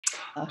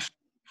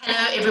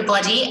Hello,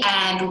 everybody,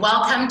 and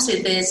welcome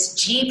to this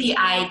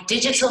GPI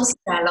digital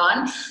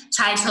salon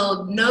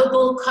titled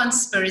Noble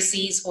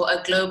Conspiracies for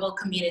a Global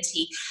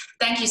Community.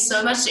 Thank you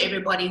so much to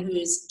everybody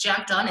who's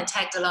jumped on and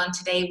tagged along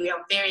today. We are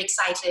very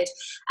excited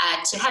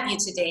to have you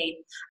today.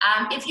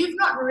 If you've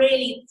not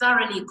really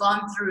thoroughly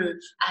gone through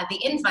the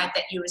invite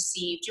that you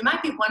received, you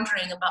might be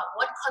wondering about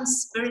what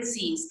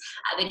conspiracies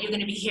that you're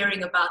going to be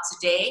hearing about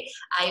today.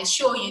 I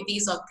assure you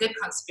these are good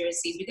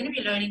conspiracies. We're going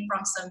to be learning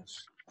from some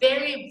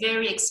very,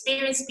 very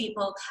experienced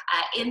people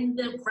in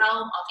the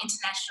realm of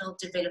international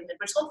development.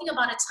 We're talking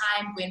about a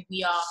time when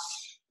we are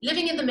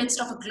living in the midst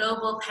of a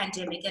global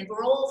pandemic and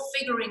we're all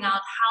figuring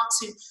out how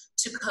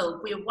to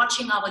cope. We're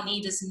watching our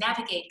leaders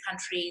navigate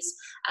countries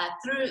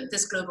through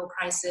this global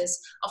crisis.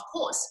 Of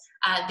course,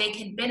 they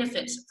can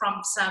benefit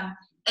from some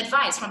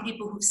advice from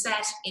people who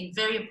sat in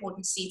very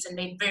important seats and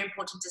made very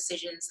important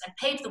decisions and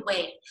paved the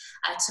way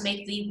to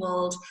make the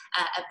world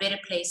a better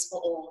place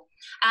for all.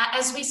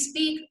 As we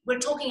speak, we're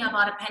talking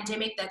about a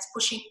pandemic that's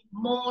pushing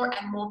more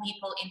and more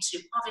people into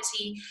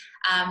poverty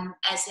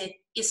as it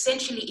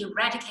essentially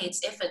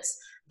eradicates efforts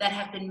that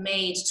have been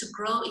made to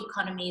grow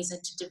economies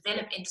and to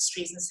develop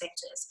industries and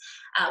sectors.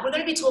 We're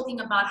going to be talking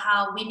about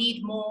how we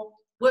need more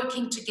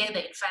working together.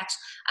 In fact,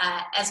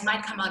 as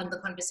might come out in the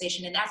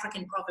conversation, an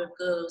African proverb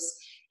goes,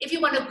 if you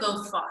want to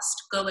go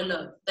fast, go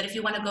alone. But if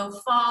you want to go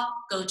far,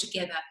 go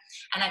together.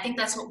 And I think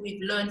that's what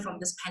we've learned from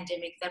this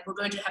pandemic, that we're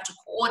going to have to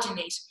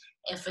coordinate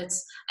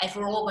efforts if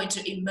we're all going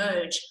to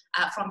emerge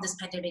from this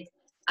pandemic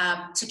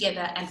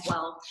together and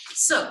well.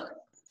 So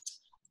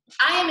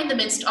I am in the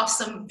midst of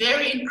some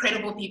very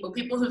incredible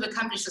people who've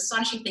accomplished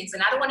astonishing things,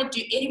 and I don't want to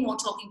do any more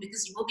talking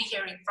because you will be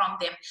hearing from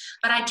them.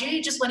 But I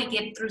do just want to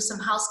get through some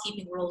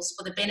housekeeping rules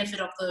for the benefit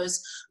of those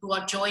who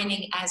are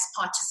joining as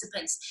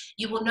participants.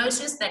 You will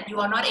notice that you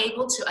are not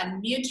able to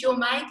unmute your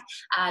mic,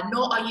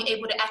 nor are you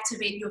able to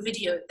activate your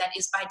video. That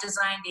is by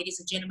design, ladies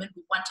and gentlemen.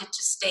 We want it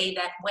to stay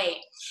that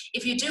way.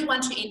 If you do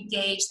want to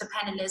engage the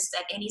panelists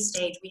at any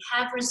stage, we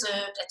have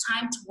reserved a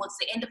time towards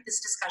the end of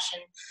this discussion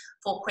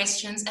for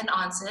questions and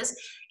answers.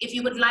 If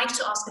you would like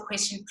to ask a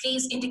question,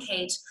 please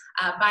indicate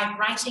by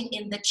writing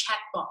in the chat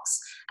box,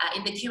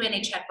 in the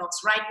Q&A chat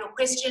box. Write your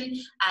question.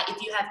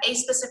 If you have a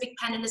specific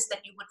panelist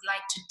that you would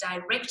like to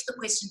direct the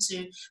question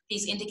to,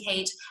 please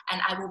indicate,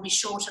 and I will be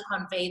sure to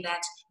convey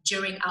that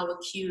during our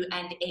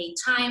Q&A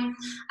time.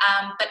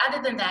 But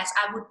other than that,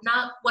 I would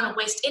not want to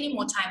waste any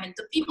more time. And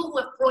the people who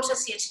have brought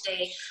us here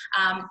today,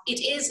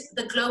 it is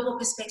the Global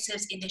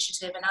Perspectives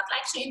Initiative, and I'd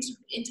like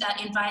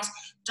to invite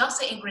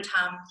Dr. Ingrid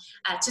Ham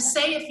to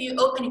say a few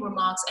opening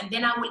remarks, and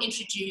then I will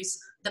introduce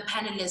the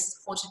panelists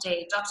for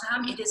today. Dr.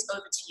 Ham, it is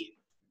over to you.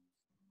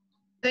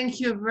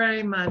 Thank you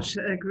very much,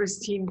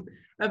 Christine.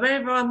 A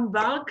very warm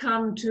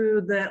welcome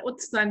to the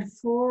Utstein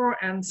Four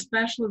and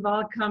special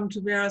welcome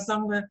to Vera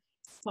Songwe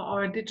for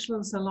our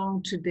digital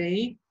salon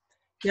today.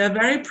 We are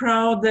very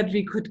proud that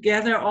we could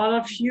gather all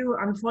of you,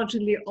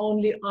 unfortunately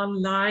only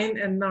online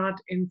and not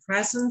in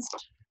presence,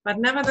 but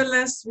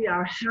nevertheless we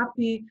are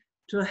happy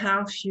to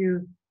have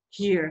you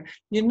here.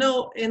 You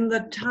know, in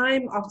the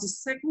time of the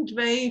second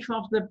wave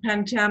of the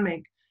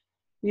pandemic,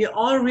 we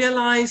all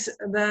realize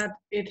that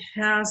it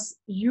has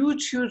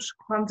huge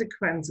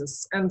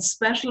consequences and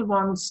special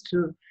ones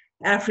to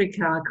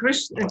Africa.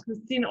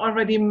 Christine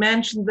already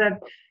mentioned that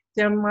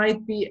there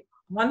might be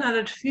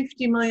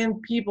 150 million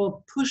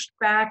people pushed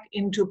back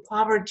into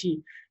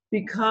poverty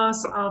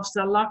because of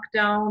the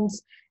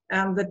lockdowns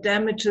and the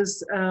damages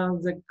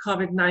the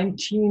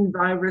COVID-19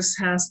 virus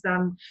has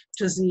done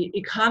to the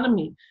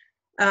economy.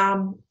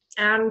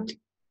 And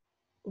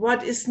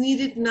what is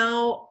needed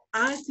now,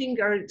 I think,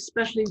 are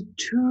especially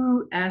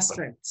two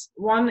aspects.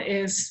 One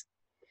is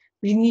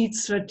we need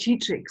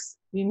strategics.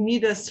 We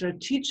need a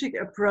strategic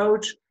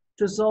approach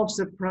to solve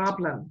the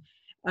problem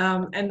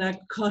and a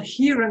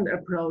coherent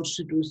approach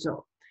to do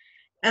so.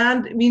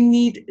 And we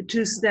need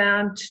to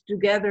stand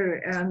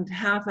together and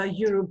have a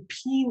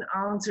European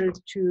answer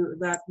to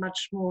that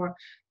much more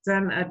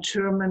than a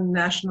German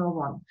national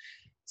one.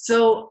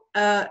 So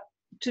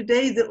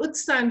today, the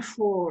Utstein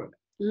Four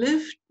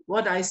lived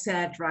what I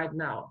said right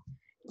now.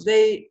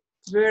 They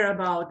were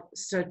about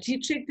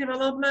strategic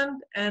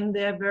development and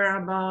they were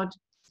about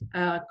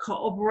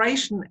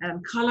cooperation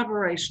and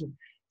collaboration.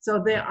 So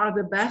they are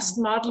the best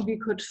model we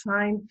could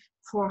find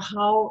for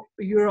how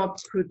Europe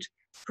could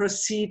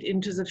proceed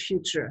into the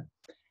future.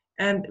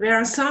 And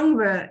Vera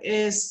Songwe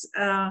is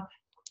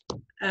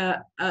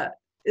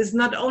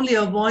not only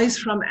a voice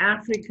from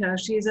Africa,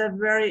 she's a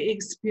very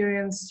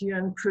experienced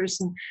UN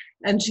person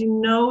and she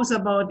knows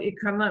about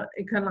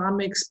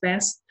economics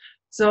best.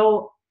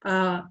 So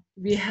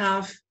we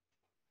have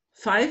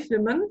 5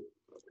 women,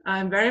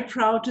 I'm very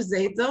proud to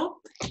say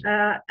so,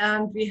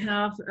 and we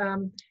have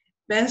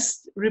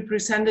best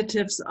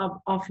representatives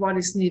of what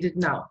is needed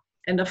now.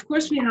 And of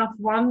course we have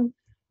one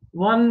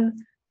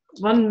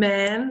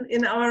man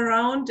in our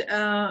round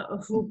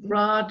who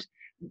brought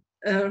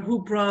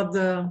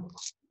the,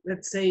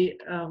 let's say,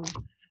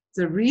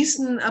 the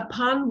reason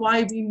upon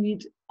why we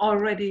meet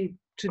already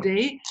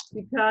today,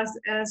 because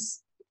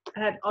as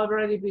had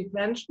already been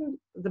mentioned.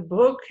 The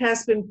book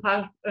has been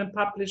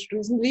published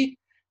recently,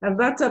 and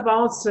that's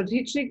about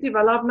strategic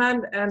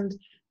development, and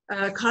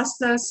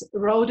Kostas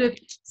wrote it,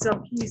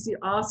 so he's the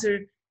author.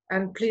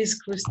 And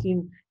please,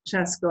 Christine,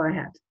 just go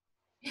ahead.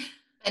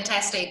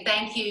 Fantastic.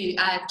 Thank you,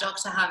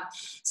 Dr. Hum.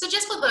 So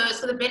just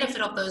for the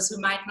benefit of those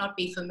who might not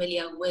be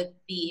familiar with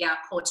the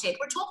quartet,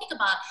 we're talking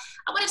about,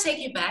 I want to take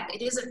you back.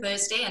 It is a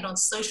Thursday, and on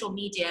social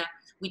media,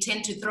 we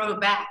tend to throw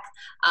back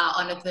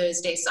on a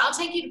Thursday. So I'll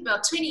take you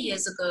about 20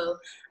 years ago,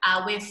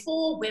 where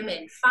 4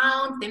 women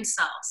found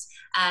themselves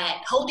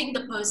holding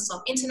the posts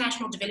of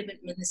international development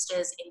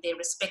ministers in their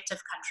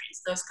respective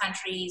countries. Those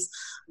countries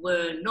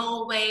were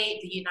Norway,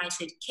 the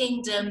United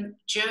Kingdom,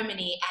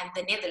 Germany, and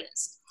the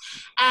Netherlands.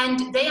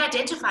 And they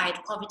identified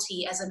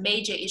poverty as a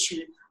major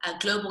issue, a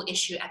global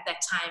issue at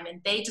that time,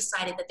 and they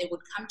decided that they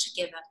would come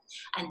together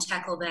and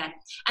tackle that.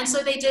 And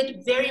so they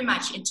did very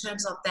much in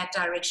terms of that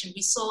direction.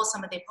 We saw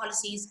some of their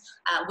policies,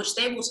 which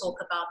they will talk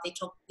about.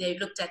 They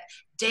looked at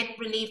debt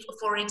relief,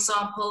 for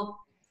example,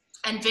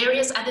 and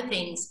various other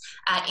things,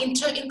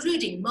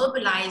 including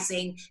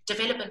mobilizing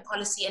development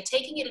policy and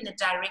taking it in a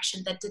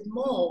direction that did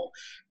more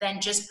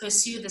than just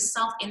pursue the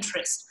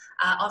self-interest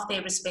of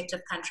their respective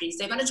countries.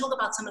 They're going to talk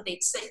about some of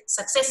the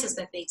successes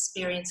that they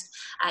experienced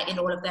in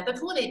all of that.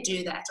 Before they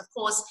do that, of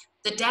course,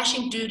 the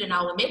dashing dude in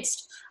our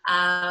midst,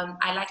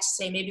 I like to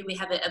say maybe we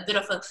have a bit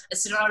of a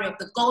scenario of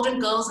the golden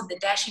girls and the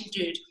dashing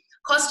dude.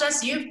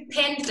 Kostas, you've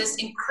penned this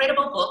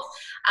incredible book,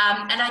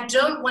 and I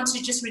don't want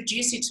to just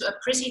reduce you to a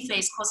pretty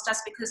face,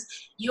 Kostas, because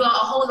you are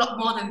a whole lot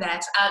more than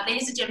that.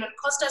 Ladies and gentlemen,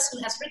 Kostas,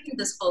 who has written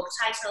this book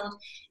titled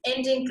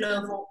Ending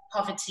Global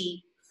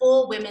Poverty,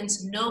 4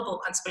 Women's Noble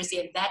Conspiracy,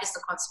 and that is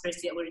the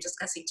conspiracy that we're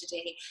discussing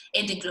today,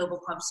 ending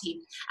global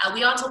poverty.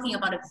 We are talking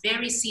about a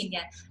very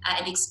senior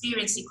and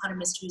experienced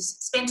economist who's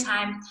spent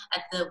time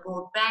at the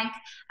World Bank,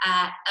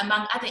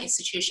 among other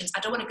institutions. I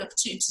don't want to go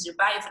into the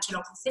bio for too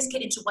long. Let's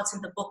get into what's in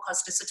the book,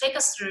 Kostas. So take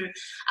us through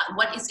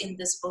what is in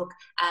this book,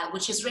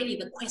 which is really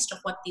the quest of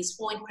what these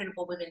 4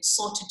 incredible women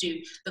sought to do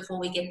before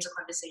we get into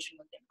conversation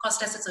with them.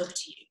 Kostas, it's over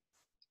to you.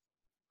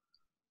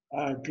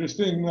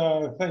 Christine,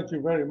 thank you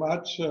very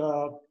much.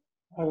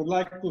 I would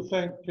like to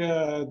thank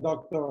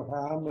Dr.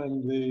 Ham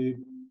and the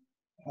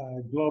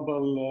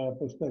Global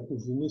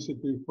Perspectives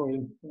Initiative for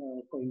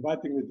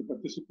inviting me to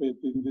participate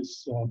in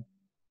this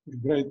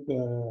great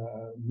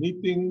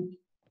meeting.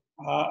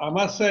 I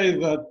must say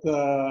that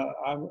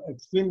I'm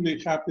extremely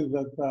happy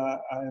that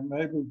I am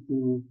able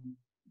to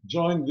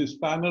join this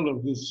panel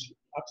of this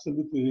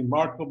absolutely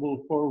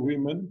remarkable 4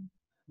 women,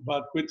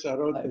 about which I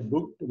wrote a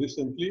book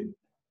recently.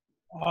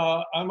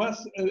 I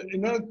must,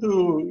 in order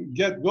to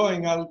get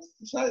going, I'll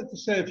decide to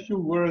say a few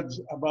words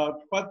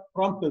about what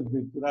prompted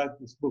me to write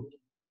this book.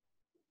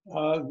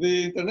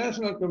 The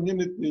international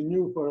community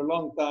knew for a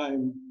long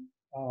time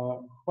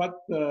what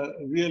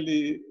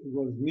really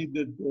was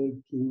needed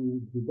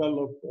to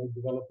develop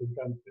developing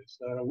countries.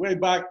 Way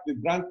back, the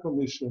Grant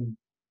Commission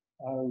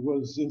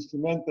was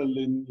instrumental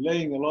in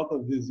laying a lot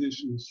of these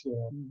issues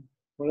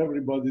for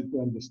everybody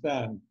to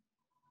understand.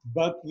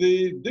 But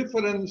the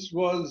difference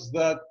was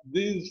that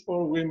these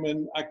 4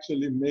 women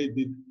actually made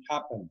it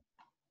happen.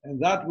 And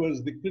that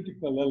was the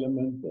critical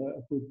element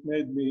which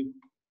made me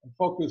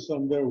focus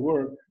on their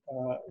work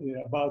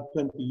about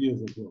 20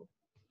 years ago.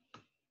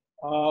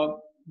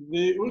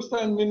 The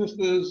Utstein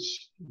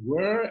ministers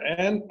were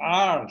and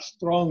are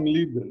strong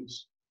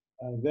leaders.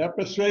 They're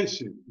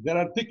persuasive, they're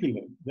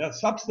articulate, they're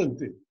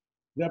substantive,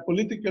 they're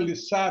politically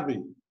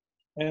savvy,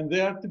 and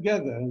they are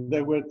together, and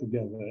they were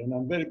together. And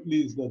I'm very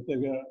pleased that they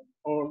were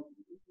all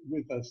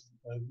with us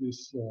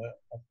this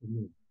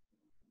afternoon.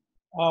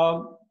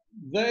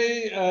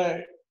 They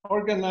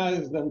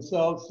organized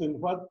themselves in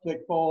what they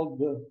called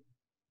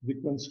the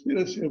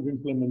conspiracy of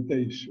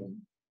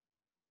implementation.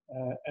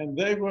 And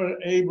they were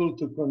able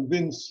to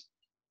convince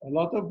a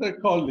lot of their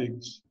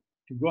colleagues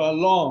to go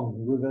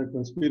along with their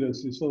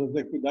conspiracy so that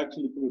they could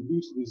actually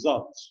produce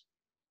results.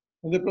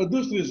 And they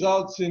produced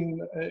results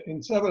in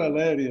several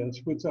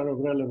areas which are of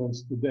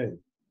relevance today.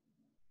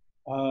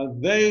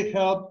 They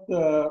helped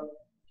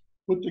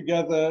put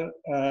together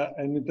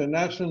an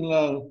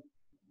international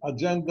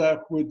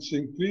agenda which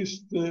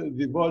increased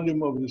the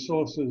volume of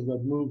resources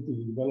that moved to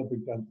the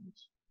developing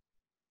countries.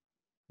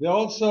 They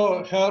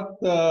also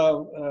helped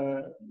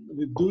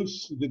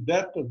reduce the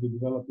debt of the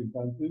developing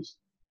countries,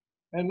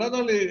 and not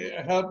only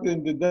helped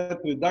in the debt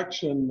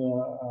reduction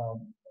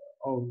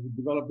of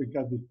developing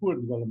countries, poor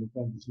developing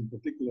countries in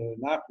particular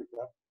in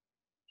Africa,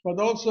 but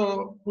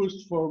also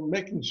pushed for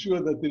making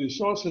sure that the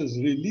resources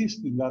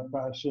released in that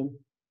fashion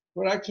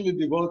were actually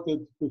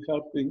devoted to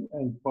helping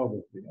end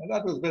poverty. And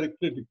that was very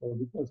critical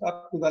because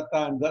up to that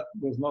time, that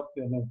was not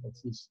an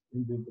emphasis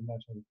in the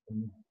international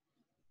community.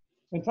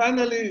 And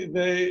finally,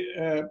 they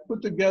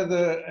put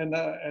together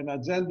an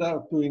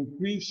agenda to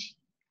increase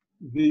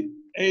the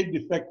aid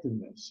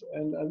effectiveness.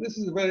 And this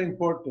is very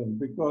important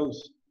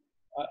because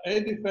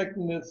aid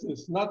effectiveness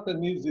is not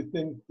an easy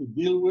thing to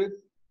deal with.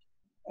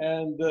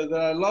 And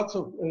there are lots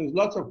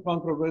of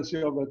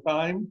controversy over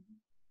time.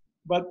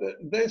 but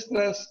they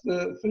stressed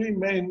three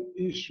main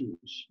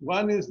issues.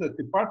 One is that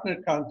the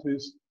partner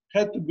countries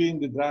had to be in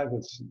the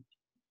driver's seat.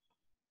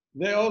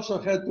 They also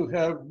had to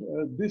have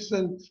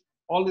decent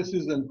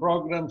policies and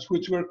programs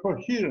which were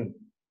coherent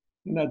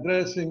in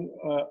addressing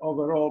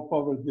overall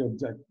poverty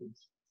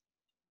objectives.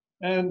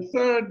 And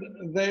third,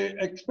 they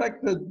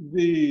expected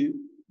the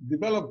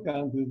developed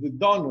countries, the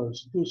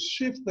donors, to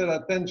shift their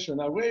attention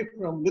away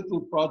from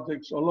little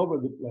projects all over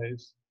the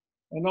place,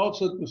 and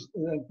also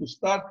to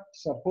start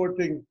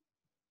supporting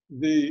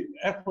the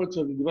efforts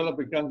of the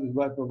developing countries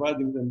by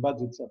providing them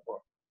budget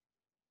support.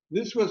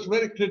 This was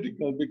very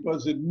critical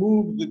because it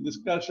moved the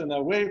discussion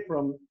away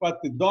from what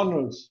the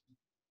donors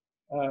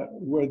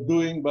were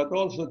doing, but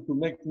also to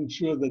making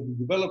sure that the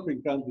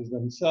developing countries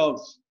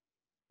themselves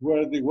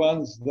were the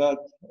ones that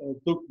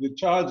took the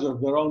charge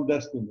of their own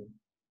destiny.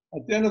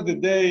 At the end of the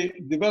day,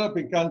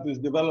 developing countries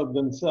develop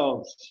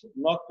themselves,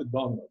 not the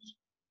donors.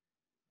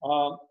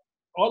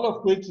 All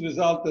of which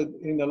resulted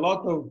in a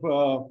lot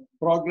of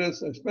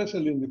progress,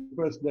 especially in the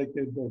first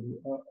decade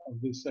of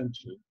this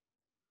century.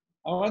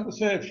 I want to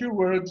say a few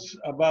words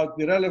about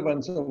the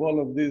relevance of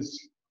all of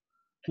this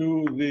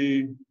to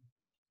the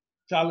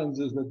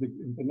challenges that the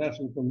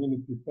international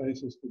community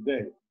faces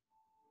today.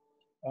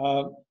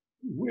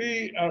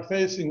 We are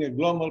facing a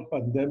global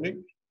pandemic,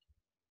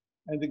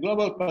 and the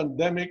global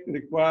pandemic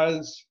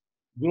requires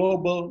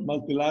global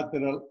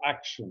multilateral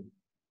action.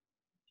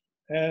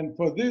 And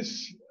for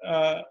this,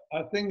 I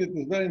think it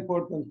is very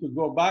important to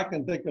go back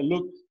and take a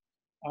look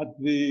at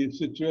the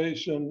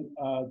situation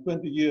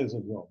 20 years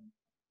ago,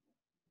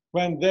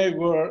 when they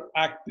were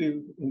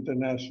active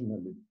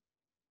internationally.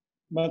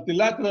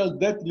 Multilateral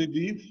debt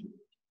relief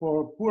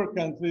for poor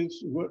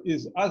countries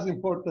is as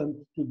important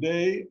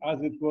today as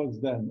it was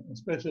then,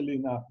 especially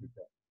in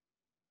Africa.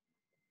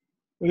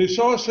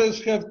 Resources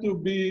have to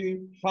be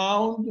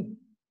found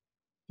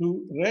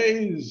to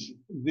raise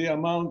the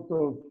amount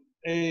of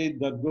aid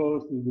that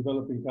goes to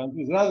developing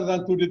countries, rather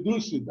than to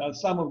reduce it,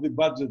 as some of the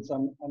budgets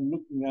I'm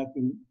looking at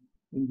in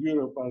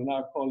Europe are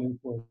now calling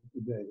for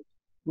today.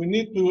 We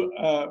need to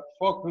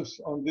focus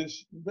on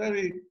this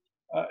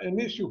an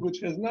issue which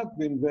has not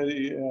been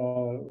very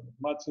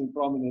much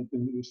prominent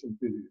in recent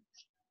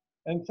periods.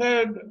 And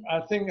third,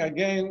 I think,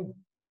 again,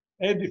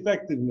 aid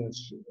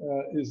effectiveness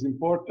is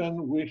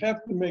important. We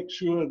have to make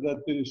sure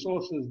that the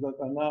resources that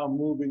are now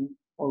moving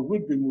or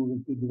would be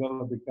moving to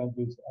developing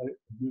countries are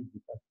used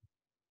effectively.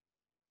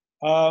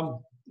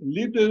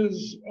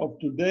 Leaders of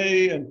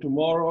today and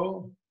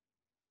tomorrow,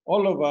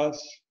 all of us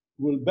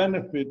will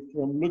benefit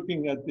from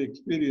looking at the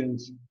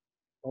experience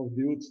of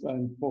the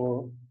Utstein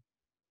Four.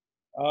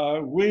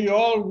 We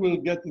all will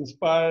get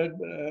inspired,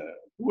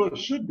 or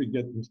should be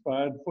getting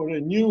inspired, for a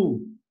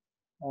new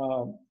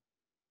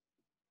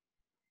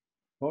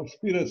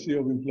conspiracy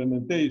of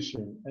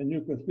implementation, a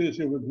new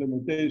conspiracy of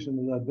implementation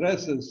that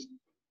addresses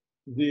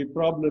the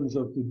problems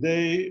of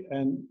today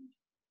and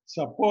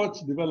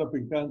supports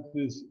developing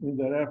countries in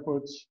their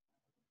efforts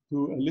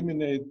to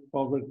eliminate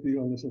poverty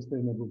on a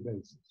sustainable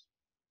basis.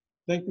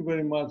 Thank you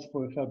very much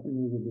for helping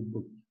me with the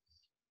book.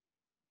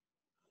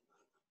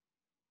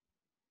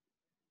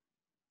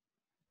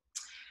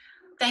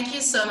 Thank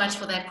you so much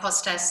for that,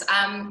 Kostas.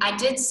 I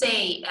did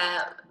say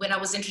when I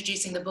was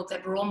introducing the book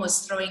that we're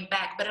almost throwing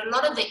back, but a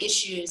lot of the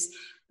issues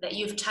that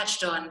you've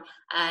touched on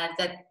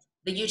that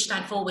the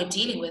Utstein Four were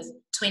dealing with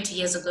 20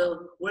 years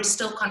ago, we're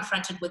still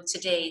confronted with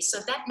today. So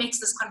that makes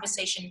this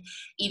conversation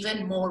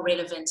even more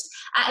relevant.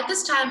 At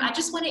this time, I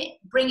just want to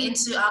bring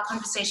into our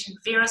conversation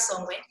Vera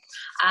Songwe,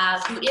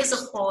 who is,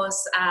 of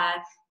course,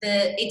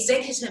 the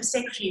Executive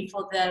Secretary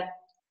for the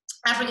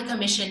African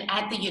Commission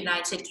at the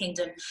United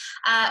Kingdom.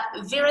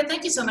 Vera,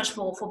 thank you so much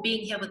for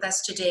being here with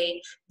us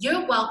today.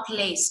 You're well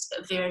placed,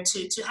 Vera,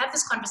 to have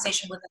this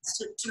conversation with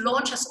us, to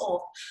launch us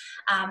off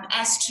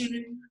as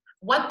to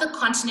what the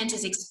continent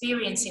is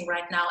experiencing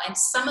right now and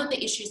some of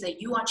the issues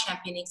that you are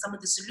championing, some of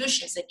the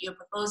solutions that you're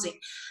proposing.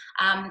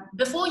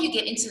 Before you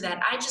get into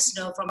that, I just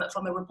know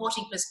from a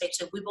reporting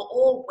perspective, we were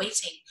all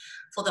waiting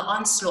for the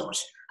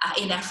onslaught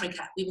in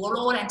Africa. We were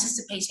all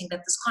anticipating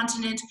that this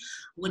continent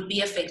would be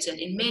affected.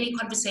 In many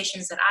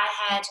conversations that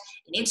I had,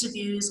 in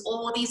interviews,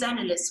 all these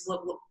analysts were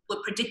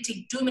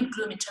predicting doom and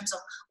gloom in terms of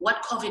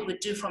what COVID would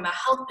do from a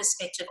health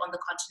perspective on the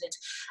continent.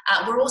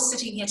 We're all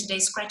sitting here today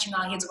scratching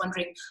our heads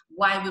wondering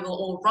why we were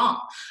all wrong.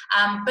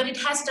 But it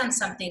has done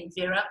something,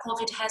 Vera.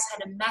 COVID has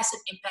had a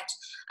massive impact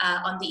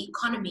on the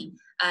economy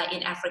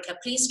in Africa.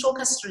 Please talk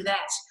us through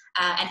that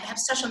and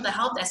perhaps touch on the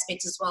health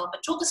aspects as well,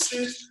 but talk us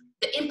through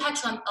the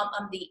impact on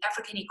the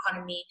African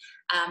economy,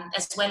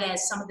 as well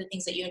as some of the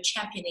things that you're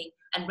championing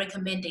and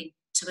recommending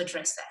to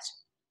address that.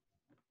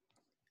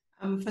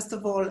 First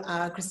of all,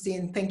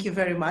 Christine, thank you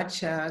very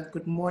much.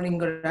 Good morning,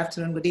 good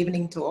afternoon, good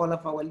evening to all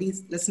of our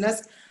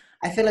listeners.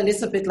 I feel a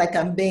little bit like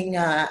I'm being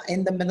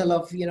in the middle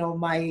of,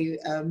 my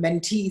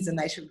mentees,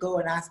 and I should go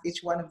and ask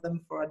each one of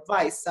them for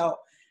advice. So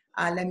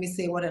let me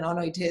say what an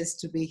honor it is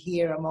to be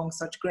here among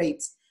such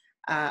greats.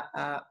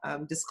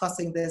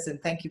 Discussing this,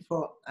 and thank you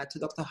to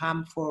Dr.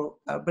 Ham for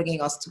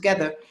bringing us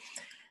together.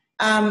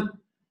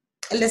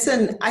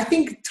 Listen, I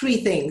think three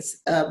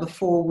things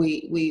before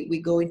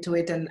we go into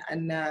it,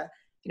 and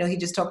he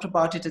just talked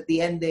about it at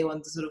the end there on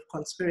the sort of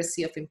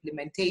conspiracy of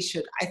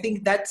implementation. I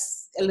think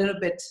that's a little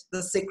bit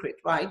the secret,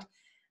 right?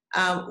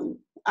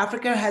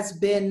 Africa has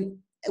been,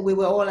 we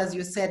were all, as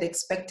you said,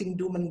 expecting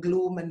doom and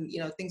gloom and,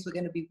 things were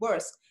going to be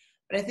worse.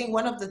 But I think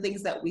one of the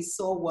things that we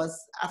saw was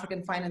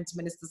African finance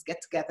ministers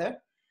get together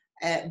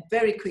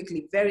very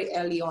quickly, very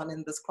early on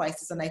in this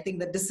crisis. And I think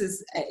that this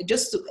is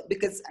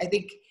because I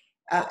think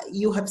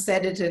you have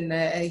said it, and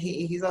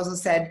he's also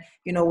said,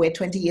 we're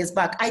 20 years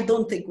back. I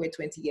don't think we're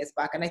 20 years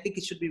back. And I think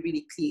it should be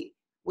really clear.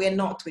 We're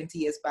not 20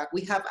 years back.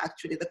 We have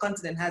actually, the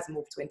continent has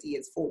moved 20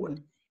 years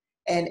forward.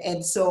 Mm-hmm.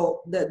 And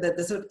so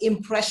the sort of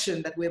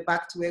impression that we're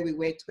back to where we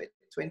were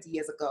 20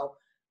 years ago,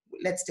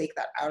 let's take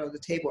that out of the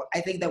table.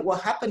 I think that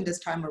what happened this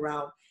time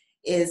around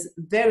is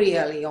very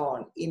early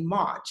on in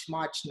March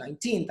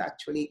 19th,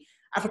 actually,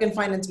 African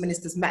finance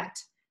ministers met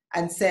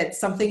and said,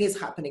 something is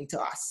happening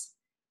to us.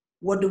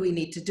 What do we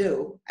need to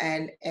do?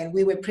 And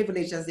we were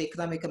privileged as the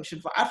Economic Commission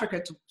for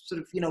Africa to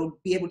sort of,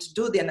 be able to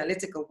do the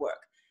analytical work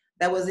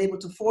that was able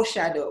to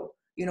foreshadow,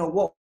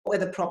 what were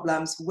the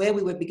problems, where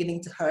we were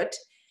beginning to hurt.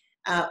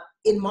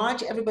 In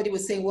March, everybody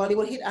was saying, well, it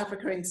will hit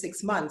Africa in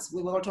 6 months.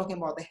 We were all talking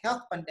about the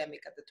health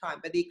pandemic at the time,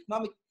 but the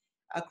economic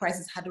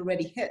crisis had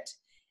already hit.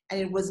 And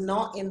it was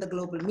not in the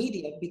global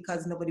media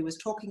because nobody was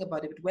talking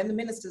about it. But when the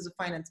ministers of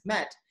finance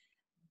met,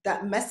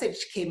 that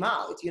message came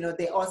out.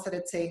 They all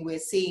started saying, we're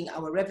seeing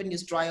our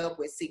revenues dry up,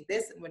 we're seeing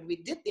this. And when we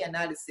did the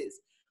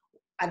analysis,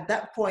 at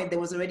that point, there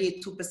was already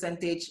a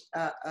 2%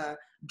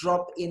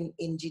 drop in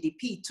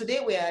GDP.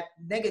 Today, we're at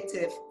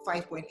negative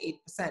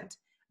 5.8%.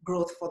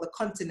 growth for the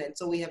continent.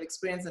 So we have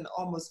experienced an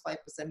almost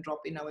 5%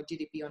 drop in our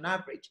GDP on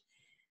average.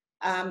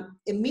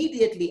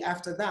 Immediately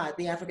after that,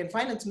 the African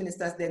finance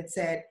ministers then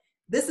said,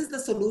 this is the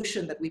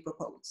solution that we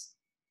propose.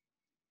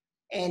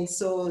 And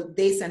so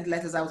they sent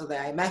letters out to the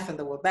IMF and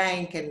the World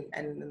Bank and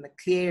the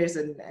Clares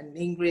and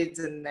Ingrids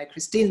and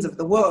Christines of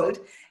the world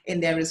in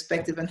their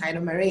respective and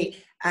Heidemarie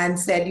and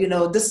said,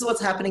 this is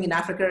what's happening in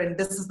Africa and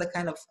this is the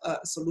kind of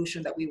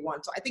solution that we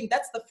want. So I think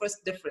that's the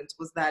first difference,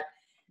 was that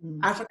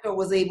Africa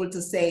was able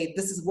to say,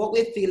 this is what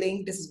we're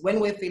feeling, this is when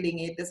we're feeling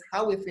it, this is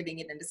how we're feeling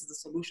it, and this is the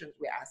solutions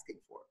we're asking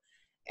for.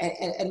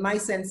 And my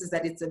sense is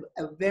that it's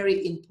a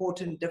very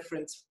important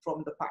difference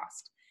from the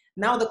past.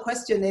 Now the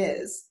question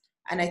is,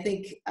 and I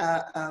think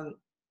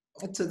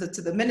to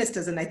the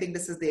ministers, and I think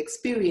this is the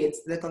experience,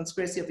 the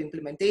conspiracy of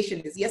implementation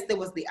is, yes, there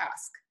was the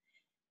ask.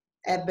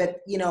 But,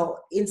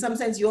 in some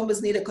sense, you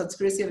almost need a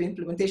conspiracy of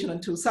implementation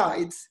on two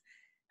sides.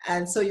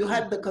 And so you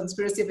had the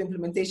conspiracy of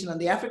implementation on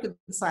the African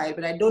side,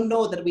 but I don't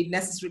know that we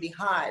necessarily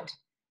had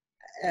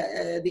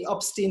the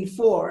Utstein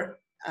Four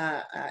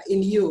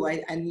in you.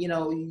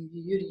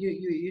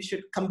 You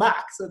should come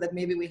back so that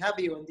maybe we have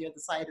you on the other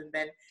side, and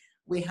then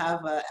we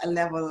have a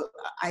level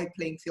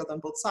playing field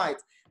on both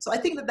sides. So I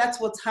think that that's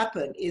what's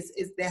happened. Is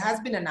there has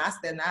been an ask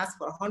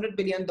for $100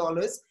 billion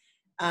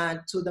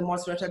to the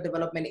multilateral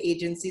development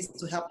agencies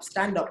to help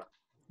stand up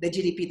the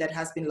GDP that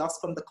has been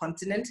lost from the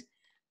continent.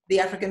 The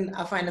African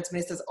finance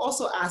ministers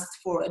also asked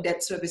for a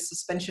debt service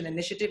suspension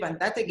initiative, and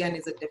that again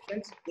is a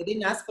difference. They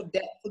didn't ask for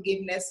debt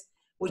forgiveness,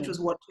 which was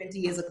what 20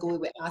 years ago we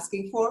were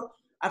asking for.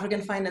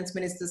 African finance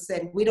ministers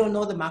said, we don't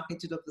know the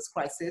magnitude of this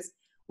crisis.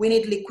 We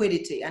need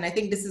liquidity. And I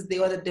think this is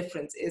the other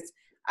difference is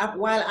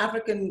while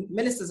African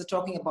ministers are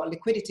talking about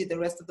liquidity, the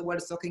rest of the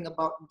world is talking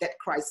about debt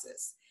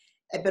crisis.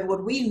 But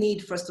what we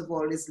need, first of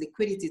all, is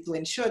liquidity to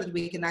ensure that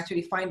we can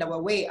actually find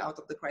our way out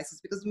of the crisis,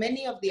 because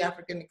many of the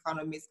African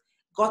economies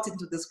got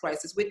into this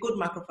crisis with good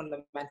macro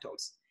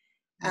fundamentals.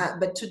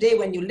 But today,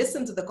 when you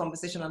listen to the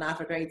conversation on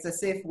Africa, it's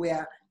as if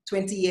we're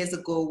 20 years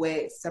ago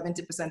where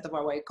 70% of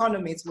our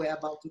economies were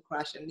about to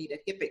crash and need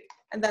a hippie.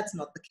 And that's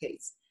not the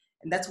case.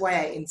 And that's why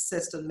I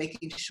insist on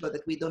making sure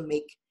that we don't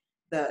make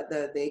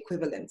the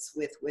equivalence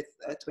with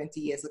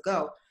 20 years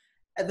ago.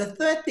 The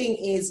third thing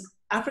is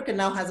Africa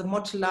now has a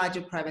much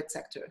larger private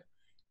sector.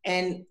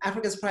 And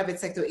Africa's private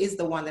sector is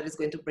the one that is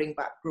going to bring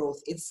back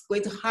growth. It's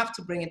going to have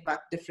to bring it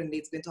back differently.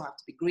 It's going to have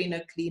to be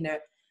greener, cleaner,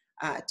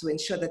 to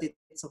ensure that it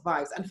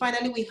survives. And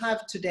finally, we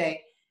have today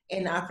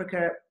in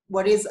Africa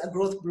what is a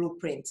growth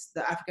blueprint,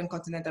 the African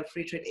Continental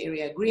Free Trade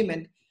Area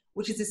Agreement,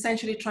 which is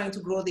essentially trying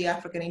to grow the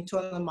African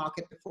internal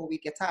market before we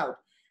get out.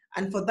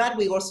 And for that,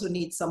 we also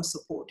need some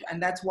support.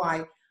 And that's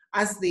why,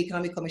 as the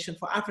Economic Commission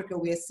for Africa,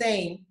 we are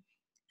saying,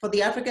 for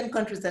the African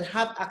countries that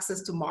have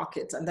access to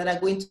markets and that are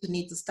going to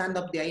need to stand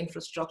up their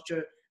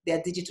infrastructure,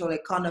 their digital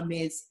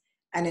economies,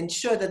 and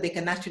ensure that they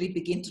can actually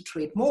begin to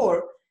trade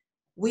more,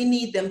 we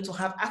need them to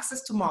have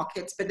access to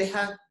markets, but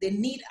they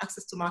need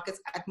access to markets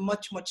at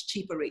much, much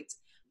cheaper rates.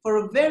 For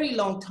a very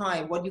long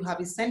time, what you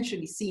have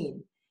essentially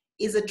seen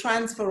is a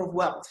transfer of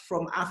wealth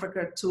from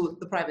Africa to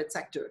the private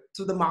sector,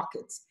 to the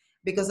markets,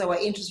 because our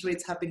interest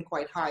rates have been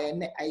quite high.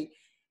 And I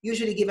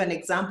usually give an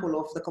example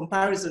of the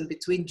comparison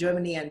between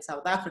Germany and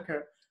South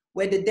Africa,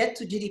 where the debt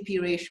to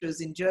GDP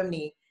ratios in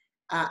Germany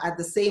are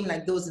the same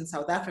like those in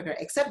South Africa,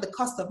 except the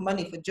cost of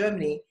money for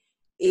Germany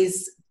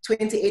is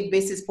 28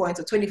 basis points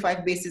or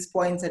 25 basis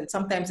points, and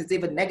sometimes it's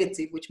even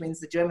negative, which means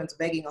the Germans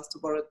begging us to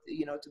borrow,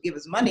 to give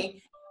us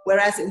money.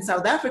 Whereas in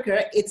South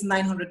Africa, it's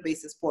 900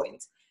 basis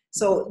points.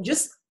 So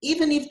just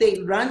even if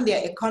they run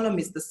their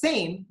economies the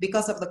same,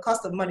 because of the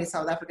cost of money,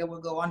 South Africa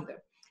will go under.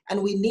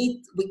 And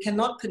we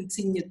cannot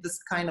continue this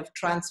kind of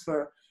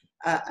transfer,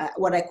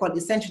 what I call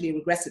essentially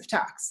regressive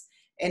tax.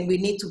 And we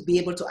need to be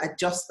able to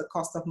adjust the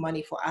cost of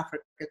money for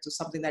Africa to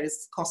something that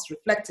is cost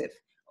reflective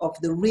of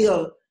the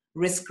real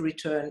risk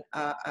return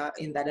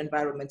in that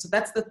environment. So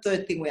that's the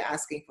third thing we're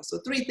asking for. So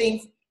 3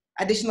 things: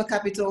 additional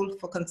capital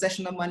for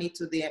concessional money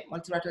to the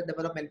multilateral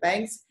development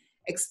banks,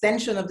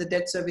 extension of the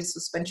debt service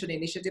suspension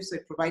initiative so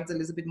it provides a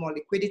little bit more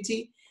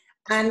liquidity,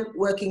 and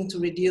working to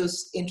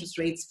reduce interest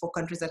rates for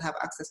countries that have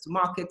access to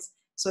markets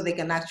so they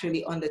can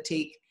actually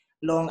undertake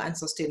long and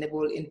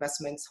sustainable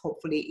investments,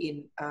 hopefully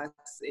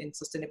in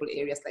sustainable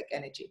areas like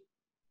energy.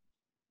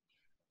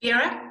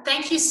 Vera,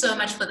 thank you so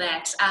much for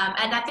that.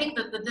 And I think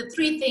that the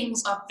 3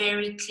 things are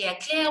very clear.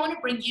 Claire, I want to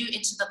bring you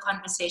into the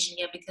conversation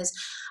here because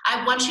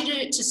I want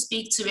you to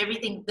speak to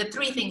everything, the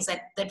 3 things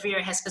that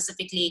Vera has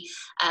specifically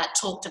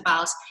talked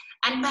about.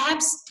 And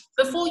perhaps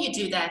before you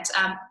do that,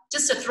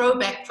 just a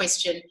throwback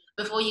question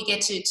before you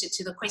get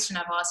to the question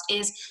I've asked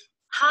is,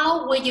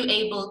 how were you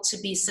able to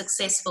be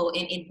successful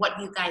in what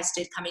you guys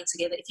did coming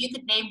together? If you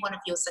could name one of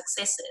your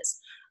successes,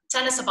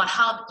 tell us about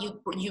how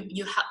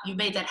you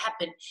made that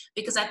happen,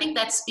 because I think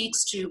that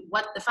speaks to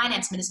what the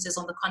finance ministers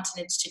on the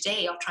continent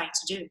today are trying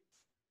to do.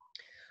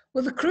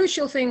 Well, the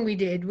crucial thing we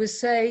did was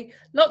say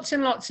lots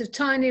and lots of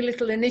tiny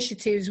little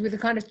initiatives with a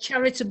kind of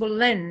charitable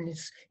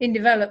lens in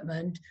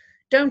development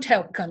don't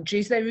help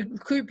countries. They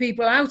recruit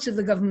people out of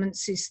the government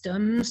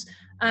systems,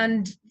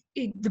 and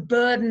the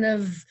burden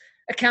of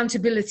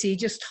accountability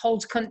just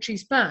holds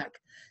countries back.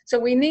 So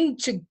we need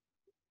to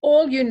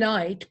all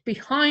unite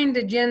behind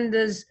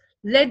agendas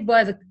led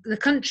by the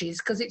countries,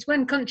 because it's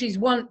when countries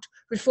want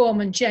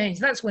reform and change,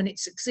 that's when it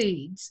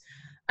succeeds,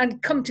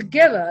 and come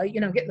together,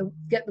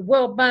 get the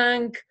World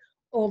Bank,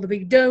 all the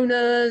big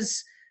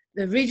donors,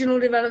 the regional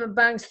development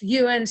banks, the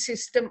UN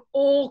system,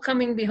 all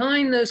coming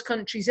behind those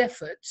countries'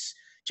 efforts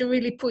to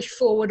really push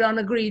forward on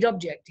agreed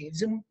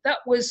objectives. And that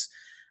was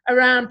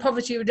around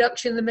poverty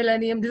reduction, the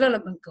Millennium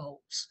Development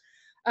Goals.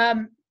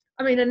 And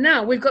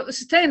now we've got the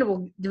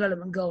Sustainable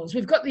Development Goals.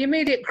 We've got the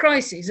immediate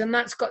crisis, and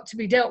that's got to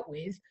be dealt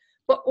with.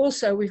 But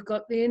also we've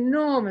got the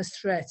enormous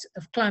threat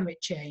of climate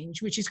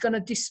change, which is going to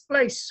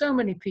displace so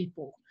many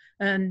people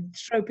and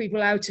throw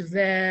people out of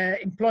their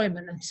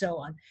employment and so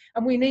on.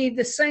 And we need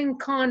the same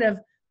kind of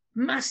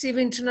massive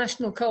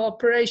international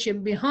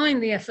cooperation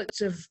behind the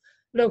efforts of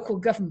local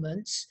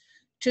governments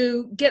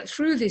to get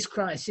through this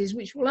crisis,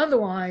 which will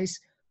otherwise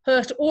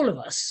hurt all of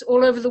us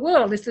all over the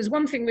world. If there's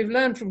one thing we've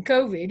learned from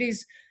COVID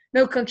is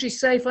no country's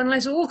safe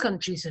unless all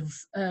countries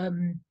are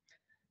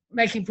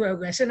making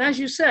progress. And as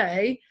you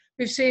say,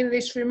 we've seen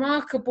this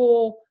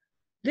remarkable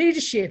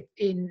leadership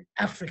in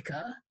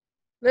Africa.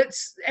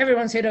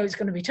 Everyone said, oh, it's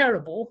going to be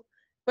terrible.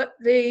 But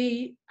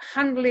the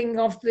handling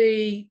of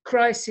the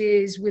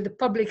crisis with a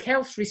public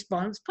health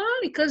response,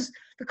 partly because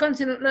the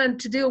continent learned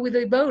to deal with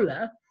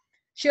Ebola,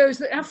 shows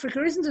that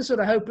Africa isn't a sort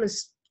of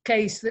hopeless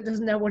case that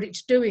doesn't know what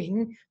it's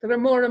doing. There are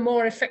more and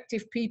more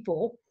effective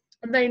people,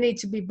 and they need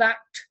to be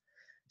backed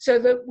so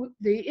that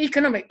the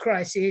economic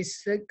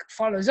crisis that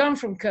follows on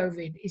from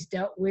COVID is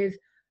dealt with,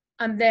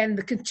 and then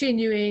the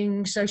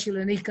continuing social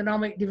and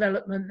economic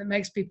development that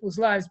makes people's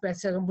lives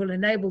better and will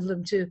enable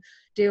them to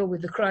deal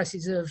with the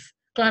crisis of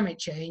climate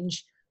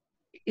change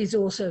is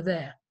also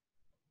there.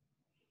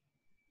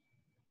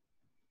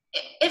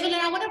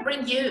 Eveline, I want to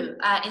bring you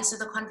into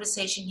the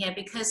conversation here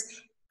because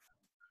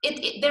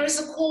there is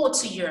a core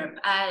to Europe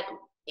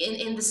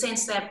in the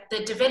sense that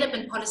the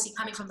development policy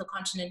coming from the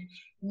continent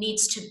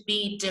needs to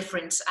be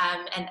different.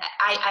 And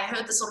I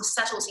heard the sort of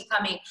subtlety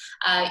coming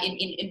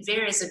in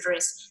Vera's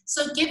address.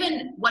 So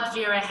given what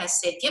Vera has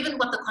said, given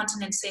what the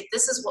continent said,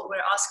 this is what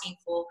we're asking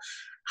for.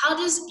 How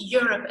does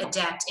Europe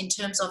adapt in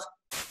terms of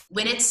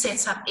when it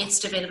sets up its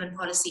development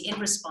policy in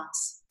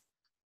response?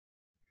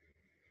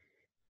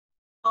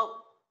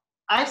 Well,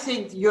 I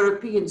think the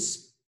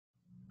Europeans'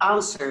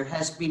 answer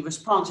has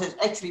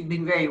actually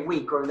been very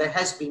weak, or there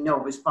has been no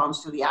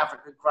response to the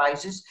African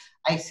crisis.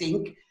 I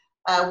think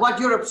what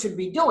Europe should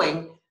be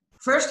doing,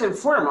 first and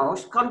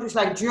foremost, countries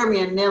like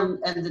Germany and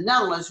the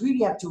Netherlands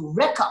really have to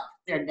rack up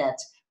their debt,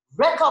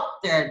 rack up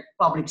their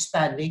public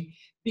spending,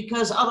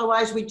 because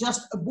otherwise we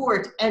just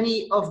abort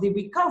any of the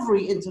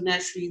recovery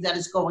internationally that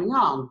is going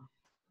on.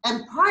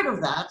 And part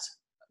of that,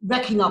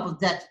 racking up of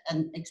debt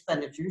and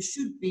expenditure,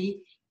 should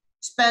be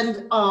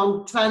spent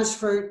on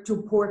transfer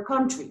to poor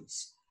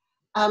countries.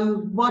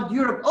 What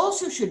Europe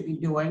also should be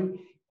doing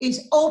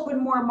is open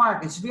more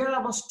markets.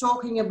 Vera was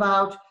talking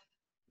about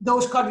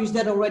those countries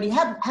that already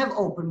have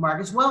open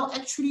markets. Well,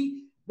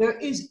 actually, there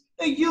is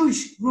a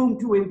huge room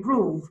to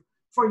improve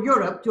for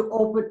Europe to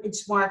open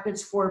its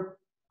markets for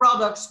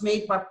products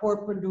made by poor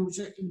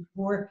producers in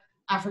poor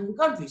African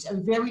countries,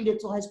 and very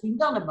little has been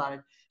done about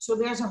it. So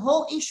there's a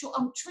whole issue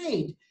on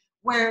trade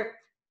where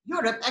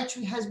Europe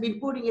actually has been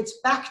putting its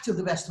back to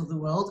the rest of the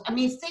world. I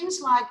mean, things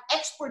like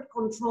export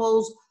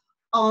controls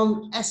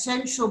on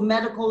essential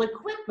medical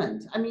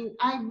equipment. I mean,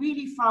 I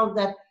really found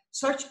that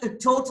such a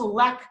total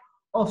lack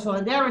of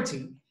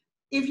solidarity.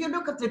 If you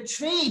look at the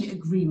trade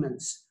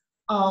agreements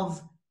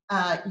of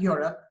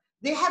Europe,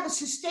 they have a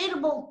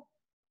sustainable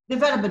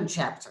development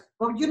chapter.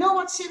 Well, you know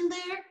what's in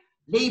there?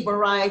 Labor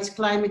rights,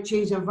 climate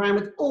change,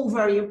 environment, all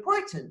very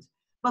important.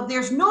 But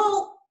there's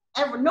no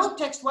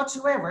text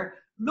whatsoever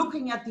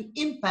looking at the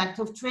impact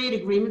of trade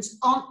agreements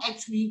on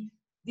actually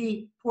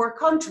the poor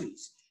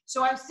countries.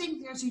 So I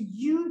think there's a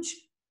huge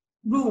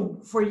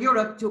room for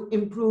Europe to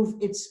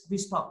improve its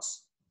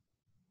response.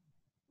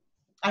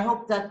 I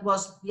hope that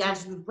was the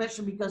answer to the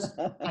question, because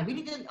I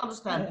really didn't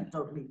understand it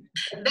totally.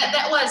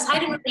 That was,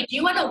 Heidemarie, do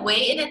you want to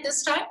weigh in at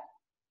this time?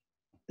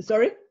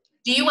 Sorry?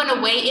 Do you want to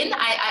weigh in?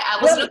 I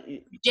was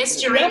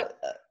gesturing.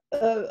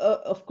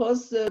 Of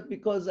course,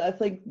 because I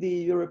think the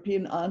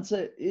European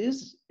answer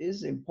is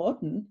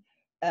important.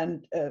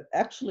 And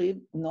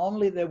actually,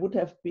 normally there would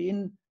have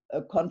been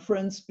a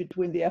conference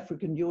between the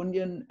African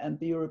Union and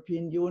the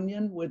European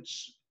Union,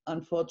 which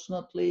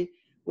unfortunately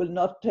will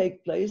not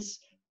take place.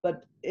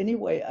 But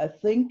anyway, I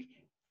think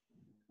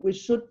we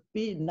should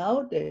be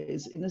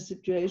nowadays in a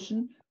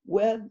situation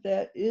where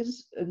there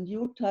is a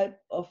new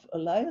type of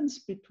alliance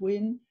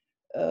between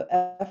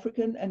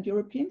African and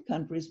European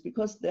countries,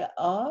 because there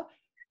are,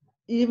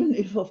 even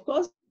if of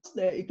course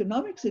their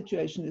economic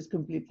situation is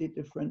completely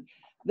different,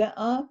 there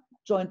are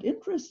joint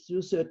interests to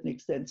a certain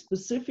extent,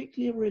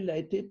 specifically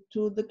related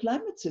to the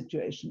climate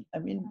situation. I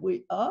mean,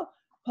 we are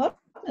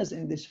partners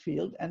in this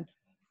field, and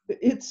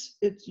it's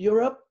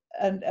Europe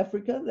and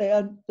Africa, they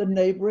are the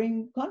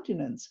neighboring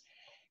continents.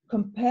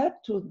 Compared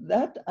to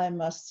that, I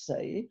must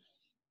say,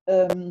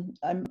 I'm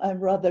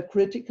rather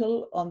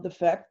critical on the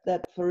fact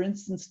that, for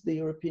instance, the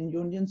European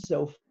Union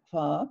so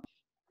far,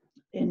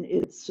 in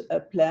its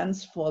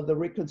plans for the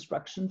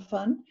reconstruction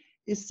fund,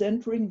 is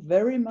centering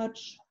very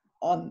much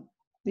on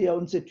the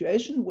own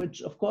situation,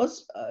 which of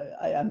course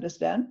I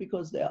understand,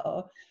 because there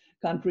are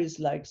countries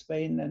like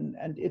Spain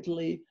and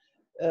Italy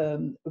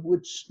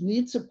which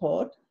need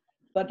support.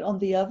 But on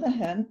the other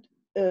hand,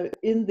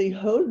 in the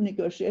whole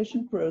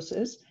negotiation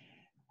process,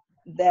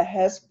 there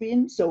has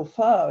been so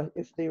far,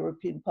 if the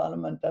European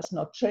Parliament does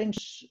not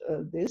change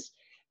this,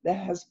 there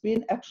has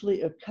been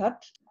actually a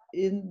cut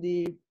in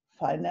the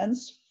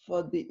finance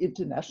for the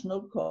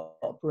international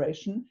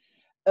cooperation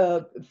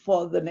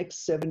for the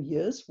next 7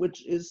 years,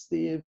 which is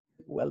the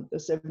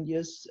 7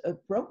 years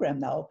program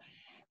now.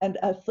 And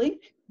I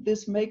think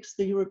this makes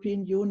the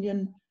European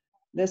Union,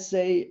 let's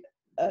say,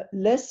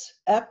 less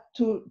apt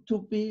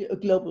to be a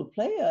global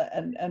player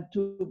and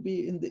to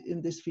be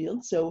in this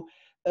field. So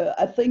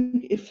I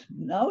think if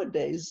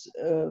nowadays,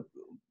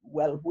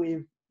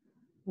 we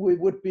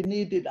would be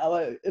needed,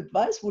 our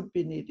advice would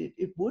be needed,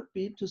 it would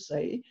be to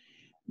say,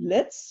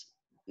 let's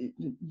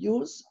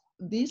use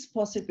these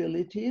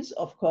possibilities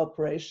of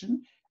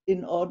cooperation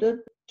in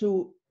order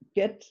to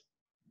get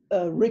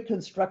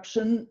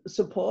reconstruction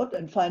support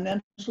and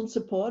financial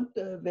support,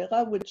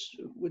 Vera, which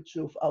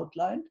you've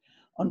outlined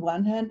on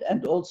one hand,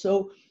 and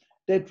also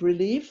debt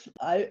relief.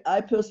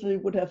 I personally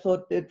would have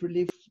thought debt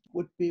relief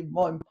would be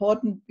more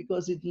important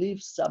because it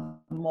leaves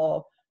some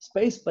more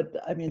space, but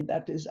I mean,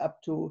 that is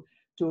up to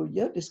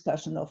your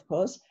discussion, of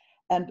course.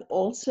 And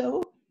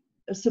also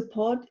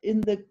support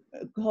in the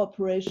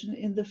cooperation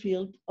in the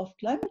field of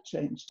climate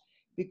change,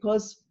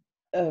 because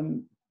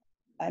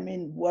I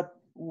mean,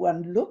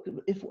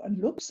 if one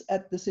looks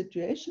at the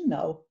situation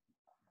now,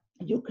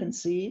 you can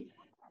see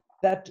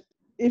that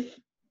if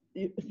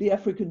the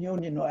African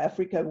Union or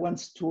Africa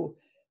wants to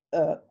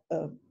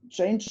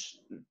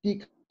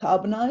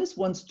decarbonize,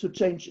 wants to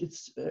change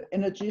its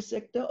energy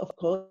sector, of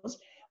course,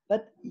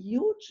 but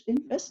huge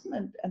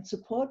investment and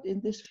support in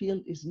this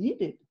field is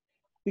needed,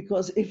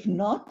 because if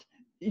not,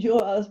 you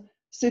are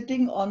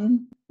sitting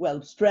on,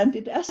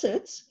 stranded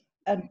assets,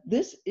 and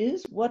this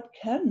is what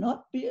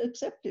cannot be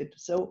accepted.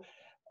 So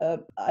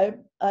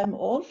I'm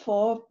all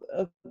for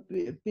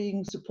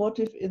being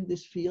supportive in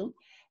this field,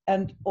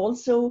 and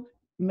also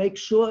make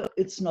sure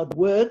it's not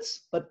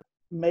words, but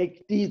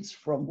make deeds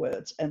from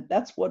words. And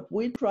that's what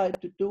we try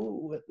to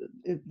do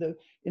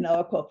in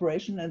our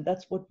cooperation, and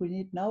that's what we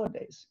need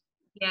nowadays.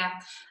 Yeah,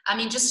 I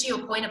mean, just to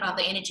your point about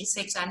the energy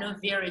sector, I know,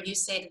 Vera, you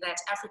said that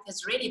Africa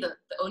is really the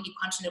only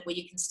continent where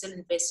you can still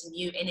invest in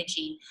new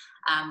energy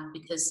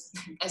because,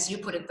 as you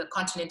put it, the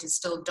continent is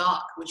still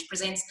dark, which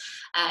presents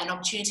an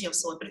opportunity of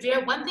sort. But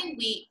Vera, one thing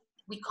we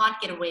can't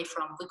get away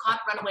from, we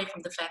can't run away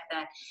from the fact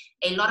that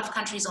a lot of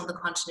countries on the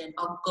continent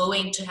are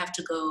going to have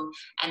to go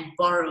and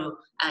borrow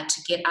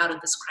to get out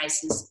of this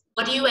crisis.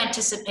 What do you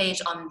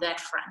anticipate on that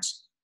front?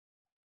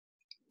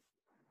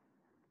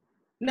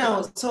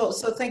 No, so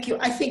thank you.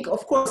 I think,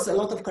 of course, a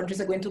lot of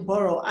countries are going to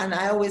borrow, and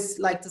I always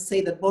like to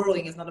say that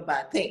borrowing is not a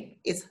bad thing.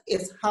 It's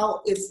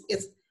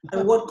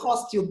and what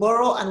cost you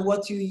borrow and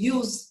what you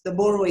use the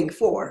borrowing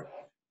for.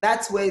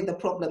 That's where the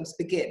problems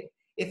begin.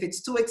 If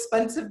it's too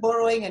expensive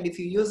borrowing, and if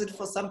you use it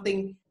for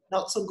something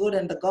not so good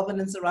and the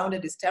governance around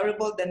it is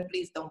terrible, then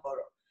please don't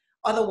borrow.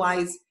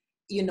 Otherwise,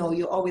 you know,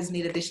 you always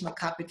need additional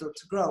capital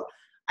to grow.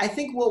 I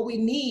think what we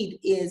need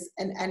is,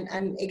 and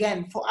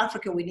again, for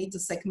Africa, we need to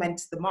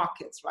segment the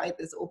markets, right?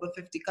 There's over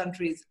 50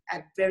 countries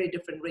at very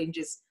different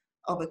ranges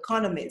of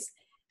economies.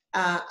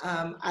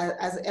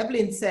 As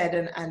Eveline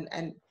said,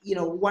 and you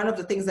know, one of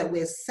the things that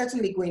we're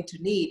certainly going to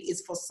need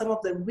is for some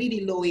of the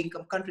really low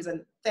income countries,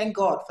 and thank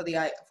God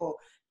for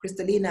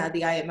Kristalina,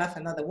 the IMF,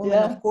 and other women,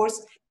 of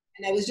course.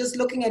 And I was just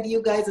looking at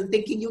you guys and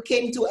thinking, you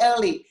came too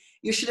early.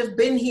 You should have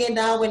been here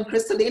now when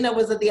Kristalina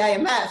was at the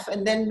IMF,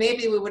 and then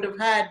maybe we would have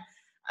had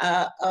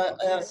an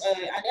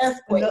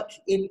earthquake.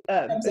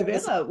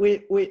 Vera,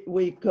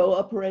 we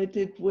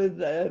cooperated with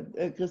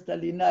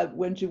Kristalina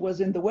when she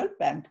was in the World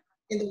Bank.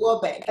 In the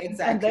World Bank,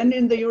 exactly. And then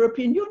in the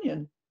European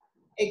Union.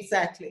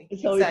 Exactly.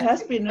 So it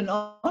has been an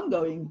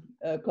ongoing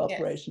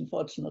cooperation,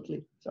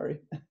 fortunately. Sorry.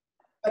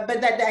 But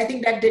that, I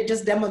think that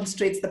just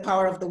demonstrates the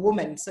power of the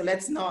woman. So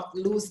let's not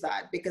lose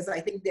that, because I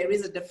think there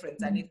is a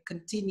difference and it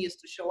continues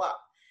to show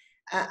up.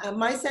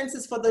 My sense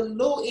is for the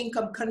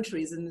low-income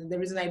countries, and the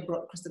reason I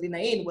brought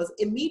Kristalina in was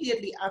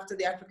immediately after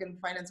the African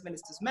finance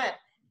ministers met,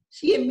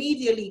 she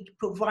immediately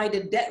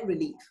provided debt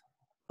relief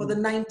for the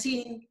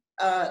 19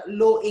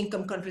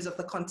 low-income countries of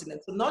the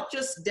continent. So not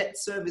just debt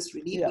service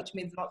relief, which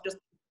means not just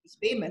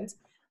payments,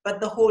 but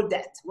the whole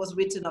debt was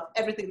written off,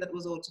 everything that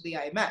was owed to the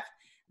IMF.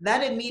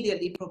 That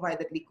immediately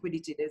provided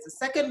liquidity. There's a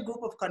second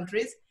group of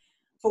countries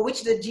for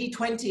which the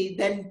G20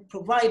 then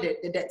provided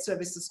the debt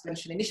service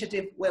suspension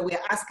initiative, where we're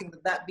asking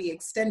that that be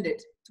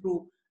extended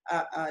through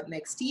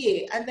next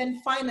year. And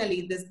then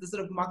finally, there's the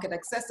sort of market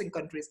accessing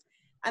countries.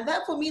 And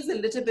that for me is a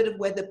little bit of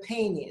where the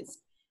pain is,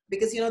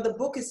 because, you know, the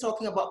book is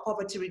talking about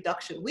poverty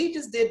reduction. We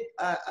just did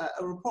a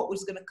report which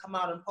is going to come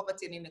out on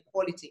poverty and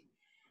inequality.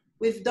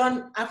 We've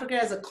done,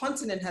 Africa as a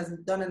continent has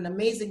done an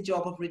amazing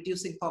job of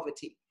reducing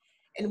poverty.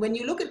 And when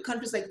you look at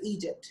countries like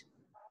Egypt,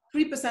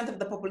 3% of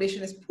the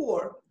population is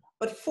poor,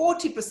 but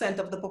 40%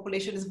 of the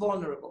population is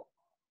vulnerable.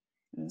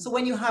 So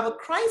when you have a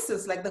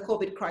crisis like the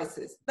COVID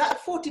crisis, that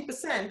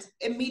 40%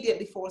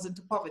 immediately falls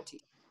into poverty.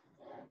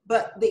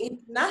 But the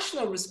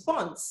international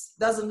response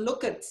doesn't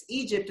look at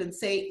Egypt and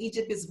say,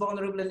 Egypt is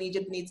vulnerable and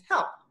Egypt needs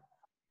help.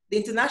 The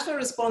international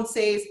response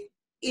says,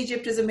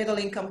 Egypt is a middle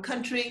income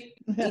country.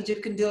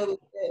 Egypt can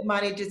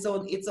manage its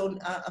own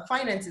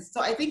finances.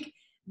 So I think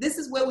this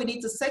is where we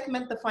need to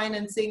segment the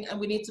financing, and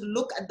we need to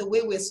look at the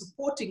way we're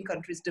supporting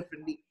countries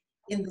differently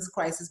in this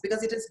crisis,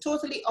 because it has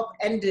totally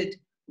upended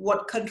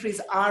what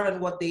countries are and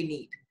what they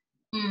need.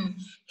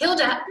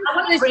 Hilde, I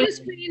want to bring... There's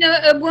just been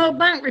a World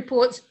Bank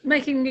report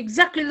making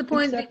exactly the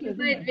point that you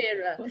made,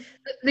 Vera.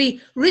 That the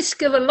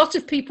risk of a lot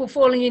of people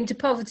falling into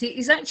poverty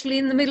is actually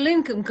in the middle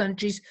income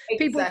countries.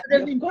 People that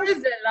have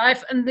improved their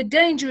life, and the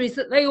danger is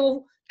that they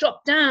all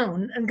drop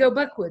down and go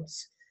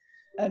backwards.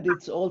 And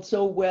it's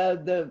also where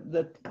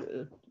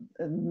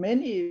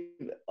many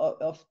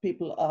of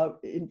people are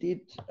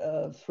indeed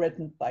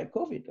threatened by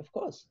COVID, of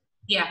course.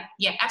 Yeah,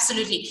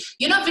 absolutely.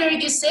 You know, Vera,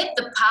 you said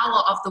the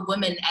power of the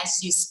women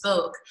as you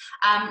spoke.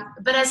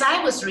 But as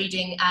I was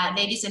reading,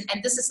 ladies,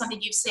 and this is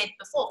something you've said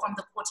before from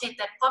the quartet,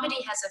 that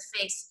poverty has a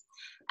face,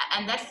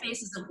 and that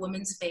face is a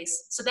woman's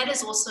face. So that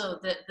is also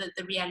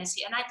the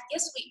reality. And I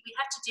guess we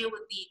have to deal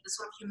with the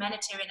sort of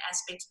humanitarian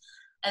aspect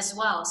as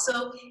well.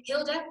 So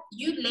Hilde,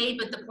 you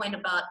labored the point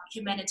about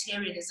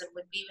humanitarianism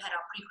when we had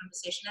our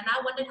pre-conversation, and I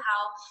wondered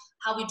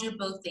how we do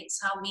both things,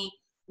 how we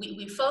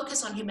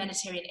focus on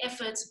humanitarian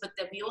efforts, but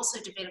that we also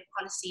develop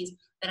policies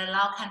that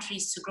allow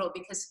countries to grow,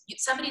 because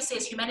somebody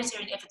says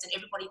humanitarian efforts and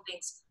everybody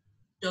thinks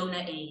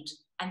donor aid,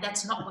 and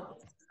that's not what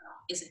it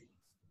is, is it?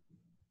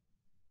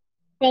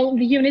 Well,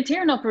 the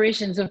humanitarian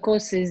operations, of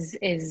course, is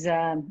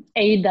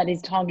aid that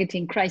is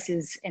targeting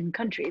crisis in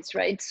countries,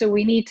 right? So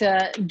we need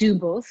to do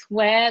both.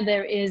 Where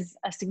there is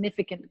a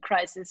significant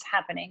crisis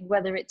happening,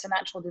 whether it's a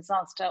natural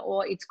disaster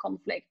or it's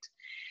conflict,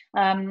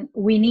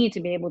 we need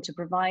to be able to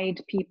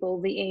provide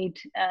people the aid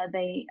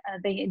they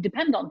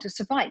depend on to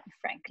survive,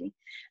 frankly.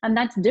 And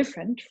that's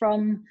different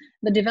from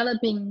the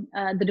development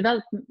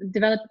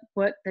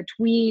work that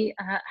we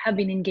have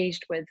been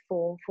engaged with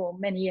for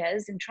many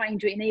years in trying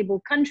to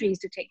enable countries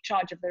to take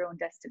charge of their own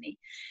destiny.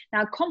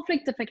 Now,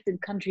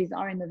 conflict-affected countries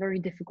are in a very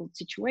difficult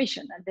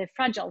situation, and they're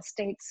fragile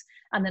states,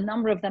 and the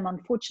number of them,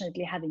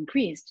 unfortunately, have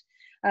increased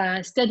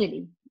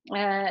steadily.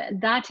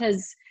 That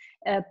has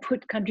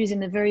put countries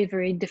in a very,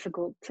 very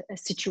difficult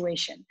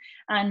situation.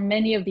 And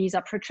many of these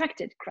are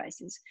protracted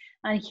crises.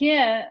 And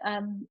here,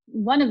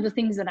 one of the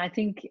things that I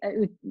think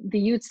the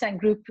Utstein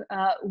group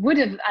would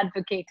have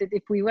advocated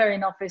if we were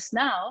in office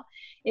now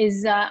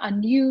is a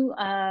new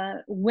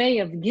way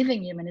of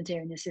giving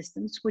humanitarian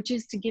assistance, which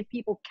is to give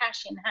people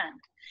cash in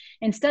hand.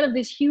 Instead of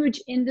this huge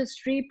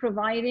industry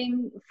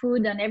providing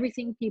food and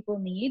everything people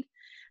need,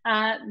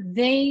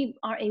 they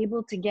are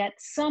able to get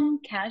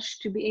some cash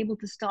to be able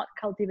to start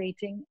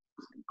cultivating,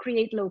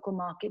 create local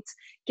markets,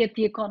 get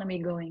the economy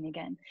going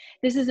again.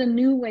 This is a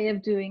new way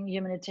of doing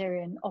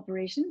humanitarian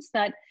operations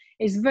that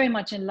is very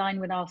much in line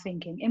with our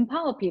thinking.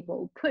 Empower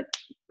people, put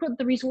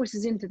the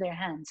resources into their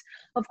hands.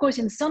 Of course,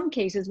 in some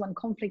cases, when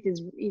conflict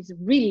is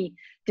really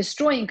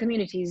destroying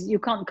communities, you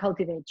can't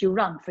cultivate, you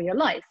run for your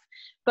life.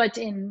 But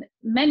in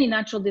many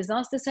natural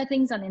disaster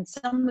settings and in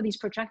some of these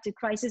protracted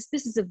crises,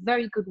 this is a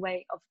very good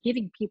way of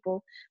giving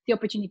people the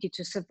opportunity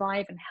to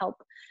survive and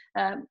help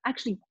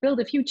actually build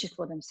a future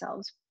for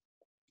themselves.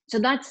 So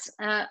that's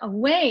a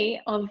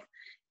way of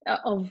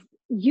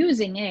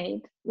using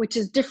aid, which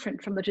is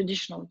different from the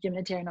traditional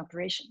humanitarian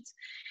operations.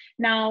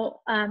 Now,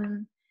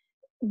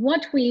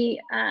 what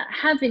we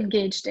have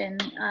engaged in,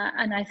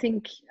 and I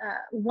think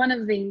one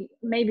of the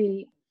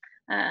maybe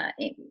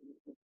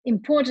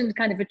important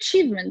kind of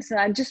achievements that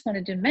I just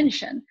wanted to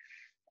mention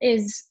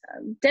is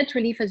debt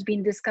relief has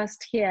been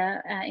discussed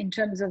here in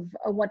terms of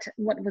what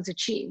was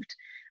achieved.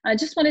 I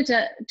just wanted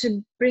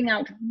to bring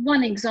out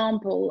one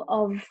example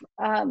of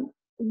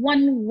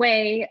one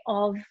way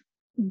of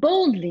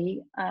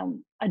boldly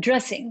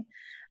addressing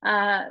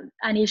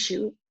an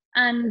issue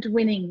and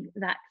winning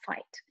that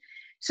fight.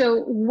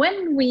 So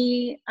when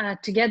we,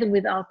 together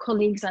with our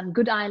colleagues and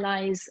good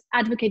allies,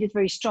 advocated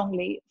very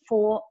strongly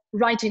for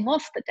writing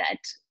off the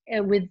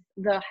debt with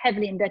the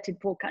Heavily Indebted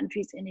Poor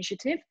Countries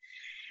initiative,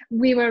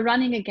 we were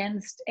running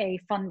against a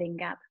funding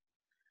gap.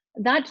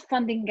 That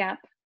funding gap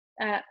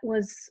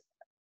was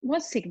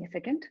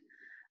significant.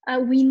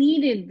 We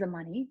needed the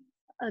money.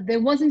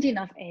 There wasn't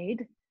enough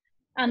aid.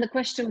 And the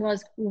question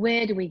was,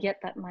 where do we get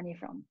that money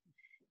from?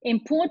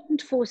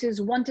 Important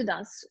forces wanted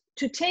us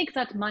to take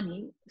that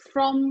money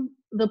from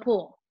the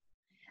poor,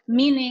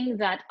 meaning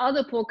that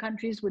other poor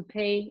countries would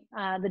pay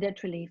the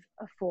debt relief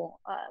for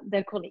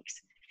their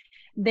colleagues.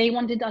 They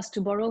wanted us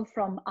to borrow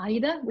from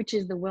IDA, which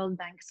is the World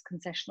Bank's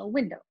concessional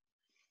window.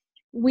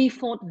 We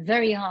fought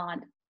very hard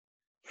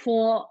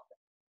for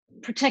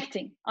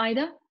protecting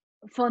IDA,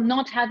 for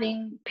not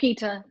having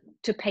Peter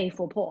to pay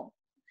for Paul.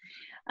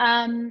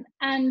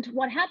 And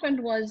what happened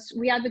was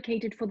we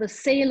advocated for the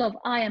sale of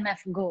IMF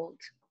gold.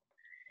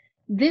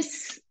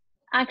 This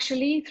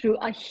actually, through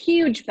a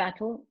huge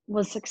battle,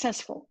 was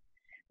successful.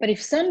 But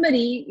if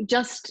somebody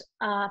just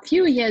a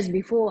few years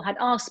before had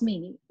asked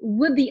me,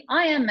 would the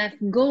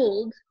IMF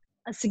gold,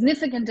 a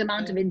significant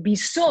amount of it, be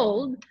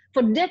sold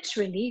for debt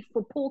relief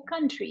for poor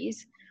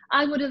countries,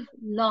 I would have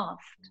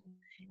laughed.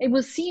 It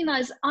was seen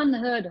as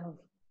unheard of.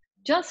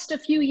 Just a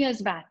few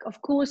years back,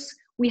 of course,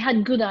 we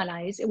had good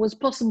allies. It was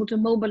possible to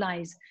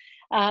mobilize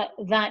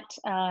that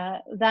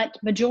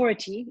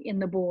majority in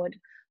the board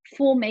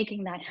for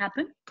making that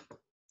happen.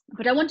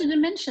 But I wanted to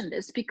mention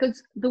this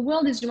because the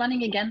world is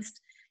running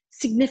against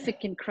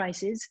significant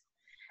crises,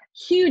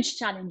 huge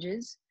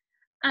challenges,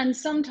 and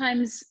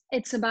sometimes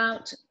it's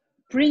about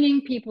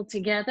bringing people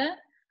together,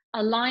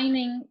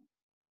 aligning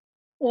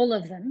all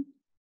of them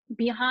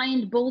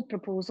behind bold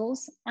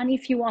proposals. And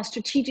if you are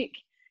strategic,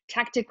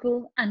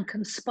 tactical, and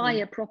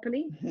conspire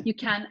properly, you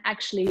can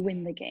actually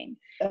win the game.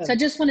 So I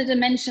just wanted to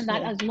mention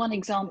that as one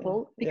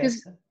example,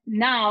 because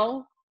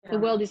now the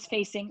world is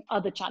facing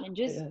other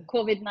challenges,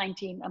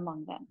 COVID-19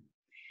 among them.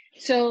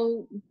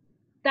 So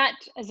that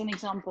as an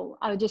example,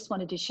 I just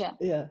wanted to share.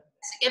 Yeah.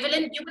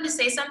 Eveline, you want to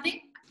say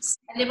something?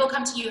 And then we'll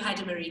come to you,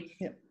 Heidemarie.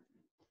 Yeah.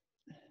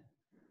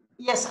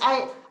 Yes,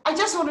 I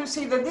just want to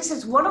say that this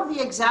is one of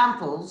the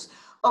examples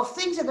of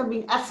things that have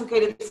been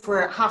advocated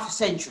for half a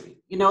century,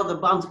 you know, the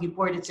Bond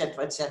report,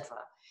 etc., etc.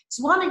 It's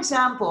one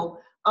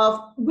example of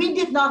we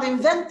did not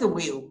invent the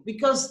wheel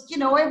because, you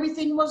know,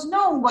 everything was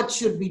known what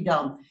should be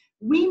done.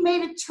 We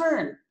made it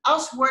turn.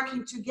 Us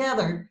working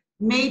together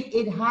made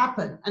it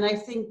happen. And I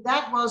think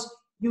that was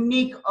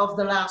unique of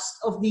the last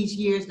of these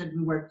years that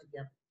we worked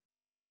together.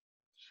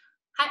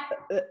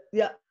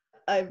 Yeah,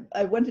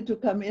 I wanted to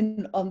come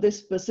in on this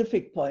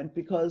specific point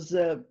because,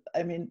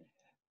 I mean,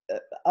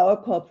 our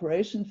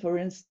cooperation, for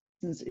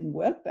instance, in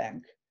World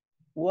Bank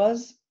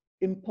was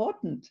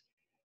important.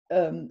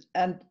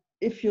 And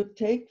if you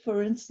take,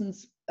 for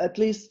instance, at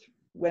least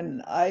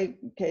when I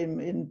came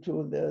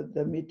into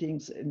the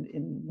meetings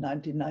in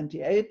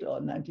 1998 or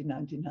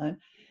 1999,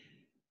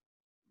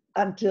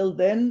 until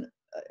then,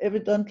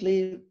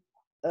 evidently,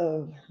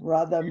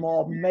 rather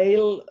more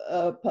male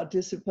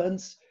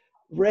participants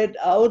read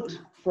out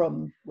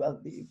from, well,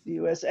 the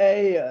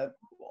USA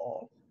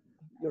or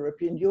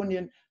European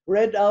Union,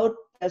 read out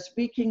their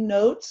speaking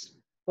notes,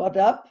 got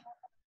up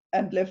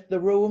and left the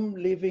room,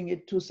 leaving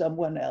it to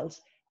someone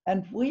else.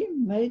 And we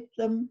made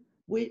them,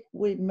 we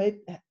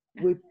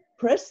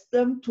pressed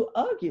them to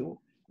argue.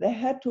 They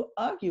had to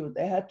argue,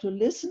 they had to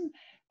listen.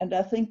 And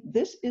I think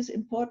this is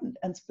important,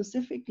 and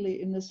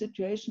specifically in a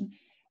situation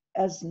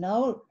as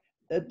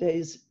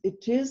nowadays,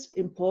 it is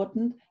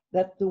important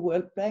that the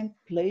World Bank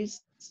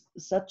plays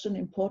such an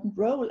important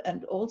role,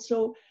 and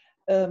also,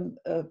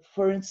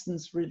 for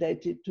instance,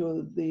 related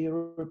to the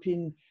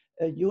European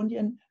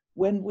Union,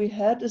 when we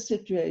had a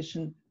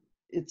situation,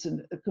 it's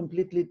a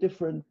completely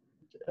different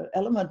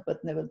element,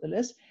 but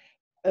nevertheless,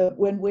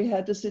 when we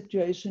had a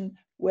situation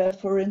where,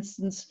 for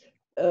instance,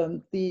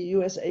 the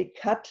USA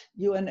cut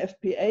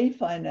UNFPA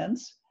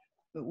finance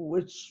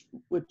which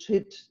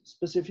hit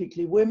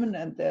specifically women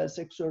and their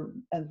sexual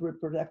and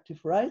reproductive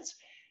rights.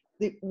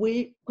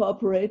 We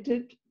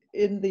cooperated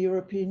in the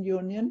European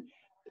Union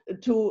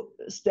to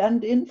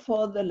stand in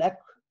for the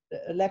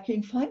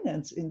lacking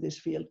finance in this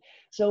field.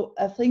 So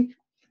I think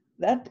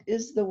that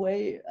is the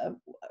way.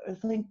 I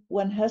think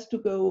one has to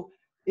go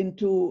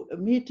into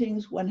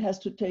meetings, one has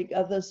to take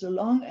others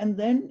along, and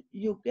then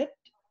you get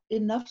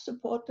enough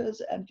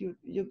supporters and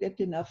you get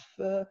enough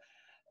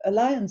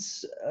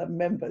alliance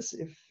members,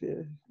 if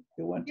you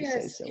want to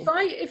say so.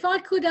 If I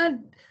could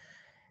add,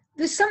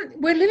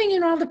 we're living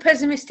in rather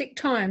pessimistic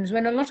times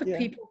when a lot of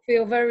people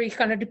feel very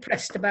kind of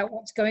depressed about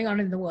what's going on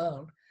in the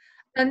world.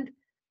 And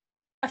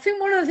I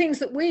think one of the things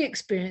that we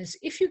experience,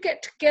 if you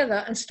get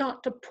together and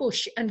start to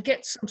push and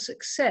get some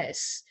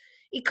success,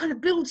 it kind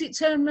of builds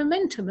its own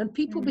momentum and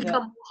people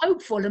become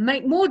hopeful and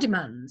make more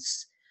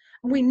demands.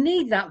 And we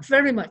need that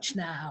very much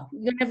now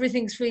when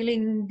everything's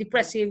feeling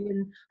depressive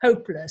and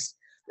hopeless.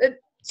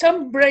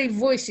 Some brave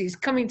voices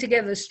coming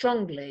together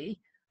strongly,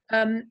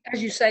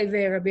 as you say,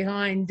 Vera,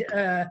 behind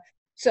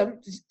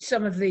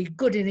some of the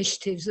good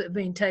initiatives that have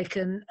been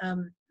taken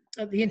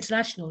at the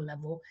international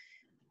level,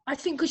 I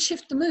think could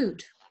shift the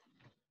mood.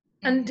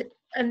 And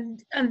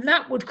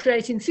that would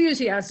create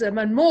enthusiasm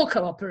and more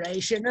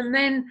cooperation. And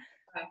then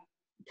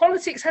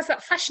politics has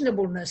that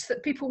fashionableness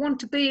that people want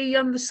to be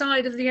on the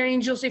side of the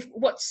angels, if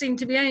what seem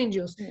to be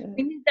angels.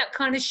 We need that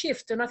kind of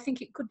shift, and I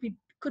think it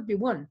could be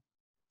one.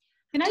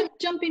 Can I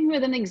jump in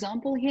with an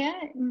example here,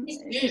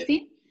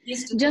 Christine?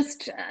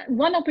 Just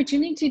one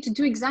opportunity to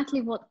do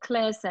exactly what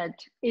Claire said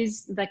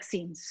is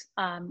vaccines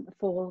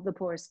for the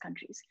poorest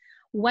countries.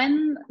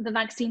 When the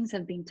vaccines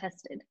have been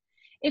tested,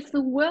 if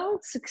the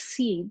world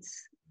succeeds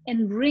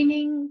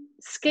in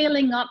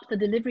scaling up the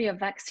delivery of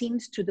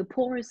vaccines to the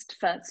poorest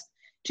first,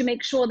 to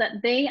make sure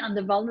that they and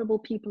the vulnerable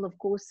people, of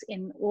course,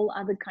 in all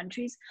other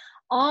countries,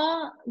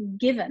 are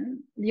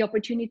given the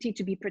opportunity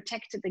to be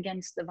protected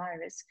against the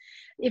virus.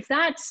 If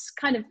that's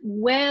kind of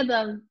where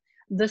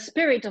the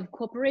spirit of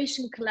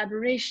cooperation,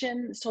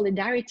 collaboration,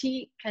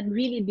 solidarity can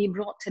really be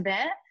brought to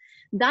bear,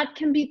 that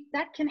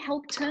can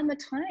help turn the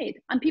tide,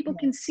 and people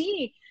can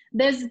see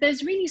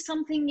there's really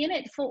something in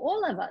it for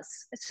all of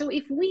us. So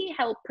if we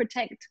help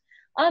protect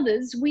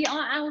others, we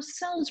are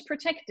ourselves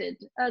protected.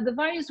 The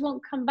virus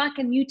won't come back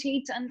and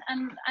mutate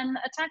and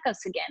attack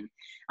us again.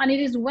 And it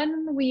is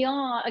when we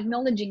are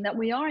acknowledging that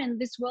we are in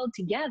this world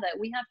together,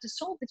 we have to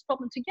solve this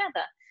problem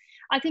together.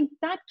 I think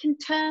that can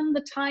turn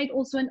the tide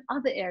also in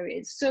other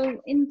areas. So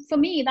for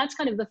me, that's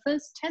kind of the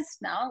first test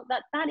now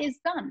that is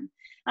done,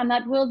 and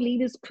that world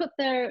leaders put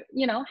their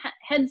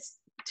heads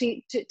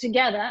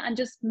together and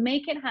just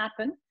make it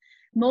happen,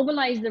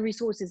 mobilize the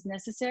resources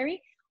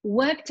necessary,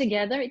 work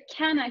together. It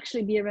can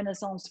actually be a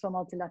renaissance for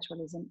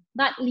multilateralism.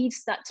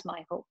 That's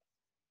my hope.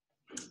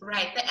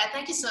 Right.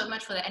 Thank you so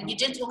much for that. And you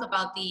did talk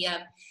about the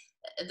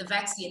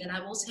vaccine, and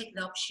I will take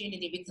the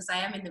opportunity, because I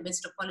am in the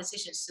midst of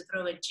politicians, to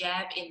throw a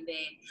jab in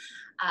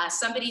there.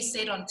 Somebody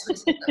said on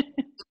Twitter,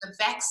 the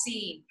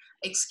vaccine,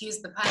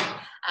 excuse the pun,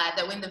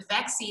 that when the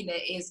vaccine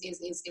is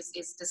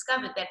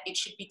discovered, that it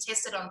should be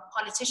tested on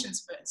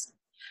politicians first.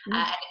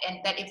 And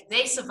that if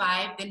they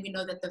survive, then we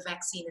know that the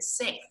vaccine is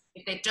safe.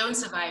 If they don't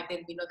survive,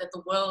 then we know that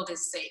the world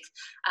is safe.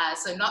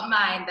 So not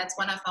mine, that's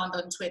one I found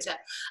on Twitter.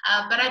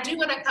 But I do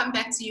want to come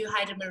back to you,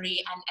 Heidemarie,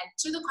 and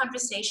to the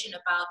conversation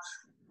about,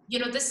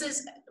 this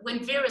is,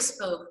 when Vera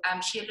spoke,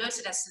 she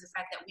alerted us to the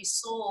fact that we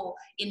saw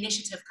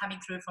initiative coming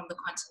through from the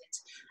continent.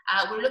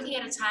 We're looking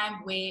at a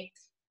time where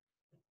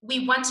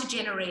we want to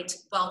generate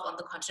wealth on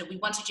the continent. We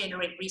want to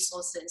generate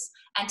resources,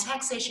 and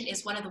taxation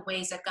is one of the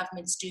ways that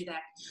governments do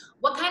that.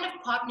 What kind of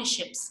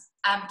partnerships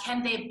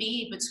can there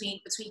be between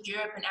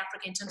Europe and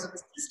Africa in terms of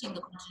assisting the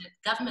continent,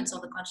 governments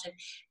on the continent,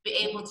 be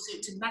able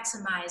to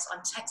maximize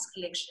on tax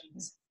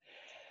collections?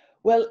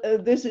 Well,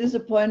 this is a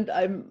point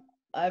I'm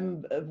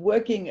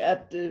working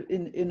at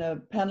in a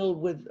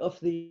panel of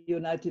the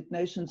United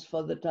Nations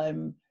for the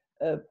time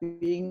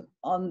being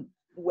on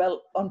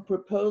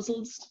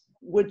proposals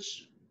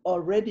which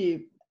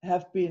already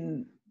have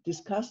been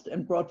discussed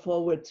and brought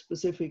forward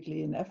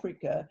specifically in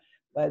Africa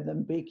by the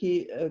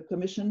Mbeki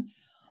Commission,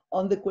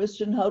 on the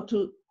question how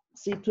to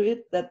see to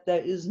it that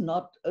there is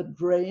not a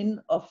drain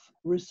of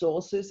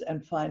resources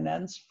and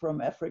finance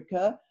from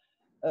Africa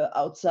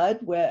outside,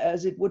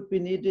 whereas it would be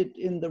needed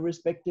in the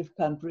respective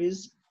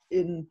countries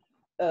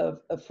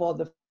for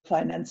the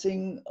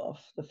financing of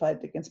the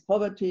fight against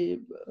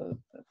poverty,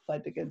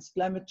 fight against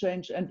climate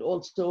change, and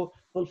also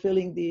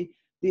fulfilling the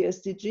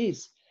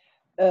SDGs.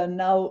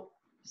 Now,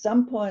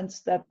 some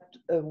points that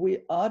we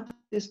are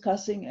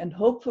discussing and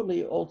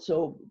hopefully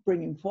also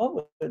bringing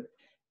forward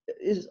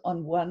is,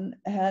 on one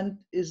hand,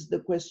 is the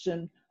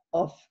question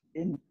of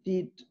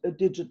indeed the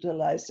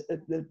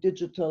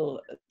digital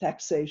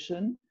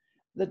taxation,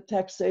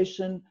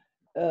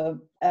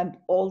 and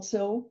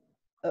also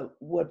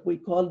what we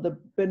call the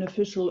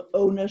beneficial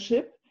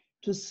ownership,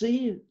 to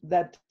see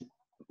that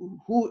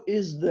who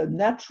is the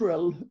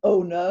natural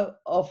owner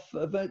of,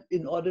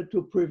 in order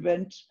to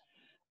prevent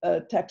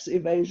tax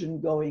evasion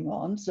going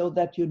on, so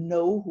that you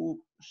know who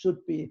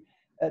should be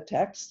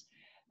taxed.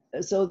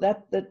 So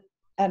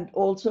and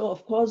also,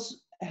 of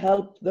course,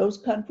 help those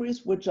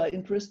countries which are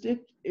interested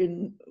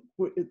in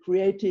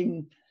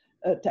creating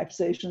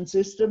taxation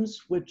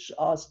systems which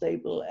are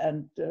stable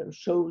and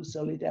show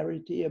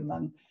solidarity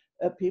among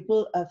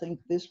people. I think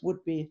this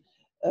would be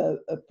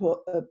a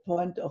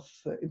point of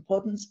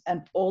importance.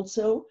 And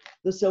also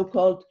the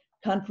so-called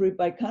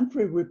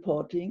country-by-country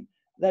reporting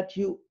that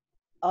you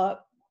are,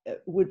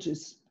 which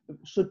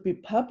should be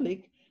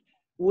public,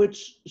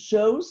 which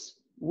shows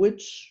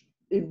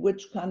in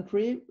which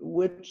country,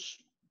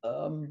 which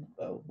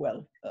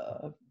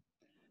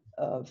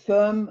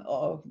firm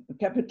or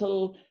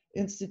capital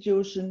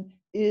institution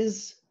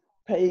is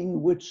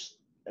paying which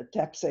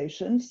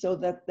taxation, so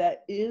that there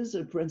is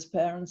a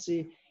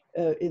transparency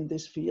in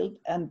this field,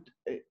 and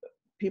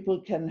people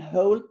can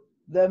hold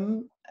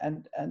them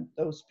and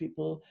those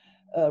people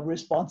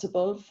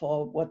responsible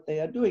for what they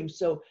are doing.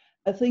 So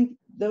I think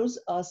those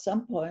are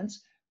some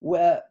points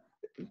where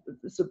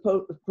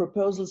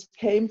proposals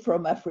came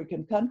from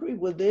African country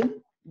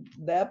within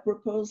their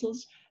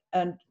proposals,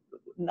 and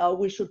now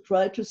we should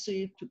try to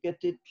see to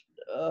get it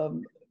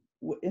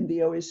in the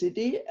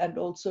OECD and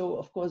also,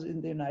 of course,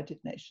 in the United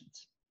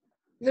Nations.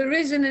 There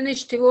is an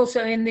initiative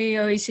also in the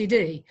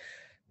OECD,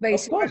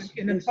 basic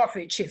action and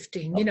profit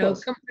shifting. You know,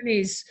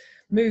 companies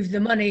move the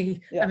money,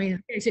 I mean,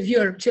 in the case of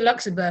Europe, to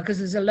Luxembourg because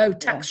there's a low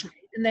tax rate,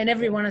 and then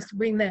everyone has to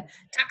bring their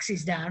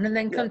taxes down, and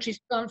then countries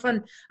can't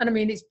fund. And I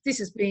mean, this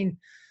has been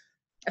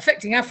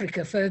affecting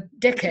Africa for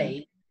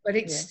decades, but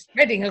it's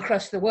spreading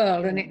across the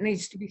world, and it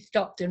needs to be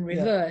stopped and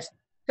reversed.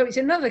 So it's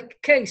another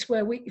case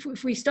where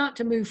if we start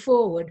to move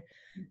forward,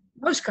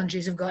 most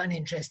countries have got an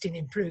interest in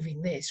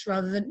improving this,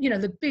 rather than, you know,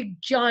 the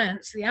big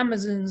giants, the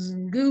Amazons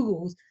and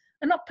Googles,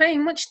 are not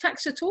paying much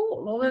tax at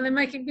all, although they're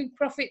making big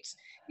profits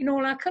in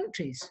all our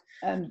countries.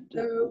 And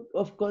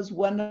of course,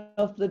 one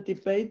of the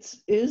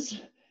debates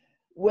is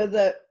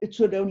whether it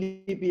should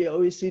only be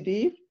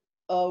OECD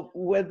or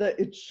whether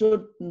it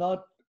should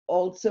not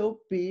also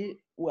be,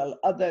 well,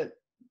 other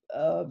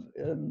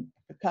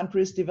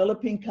countries,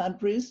 developing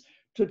countries,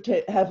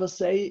 to have a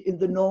say in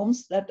the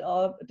norms that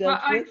are dealt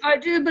with. I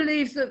do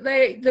believe that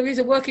there is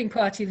a working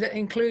party that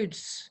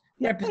includes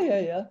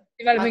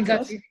developing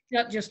countries,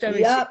 not just OECD.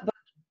 Yeah, but,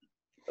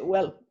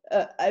 well,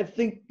 I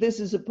think this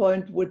is a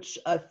point which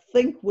I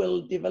think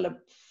will develop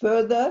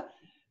further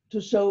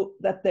to show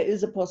that there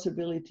is a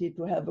possibility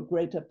to have a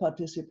greater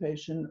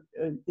participation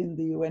in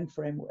the UN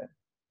framework.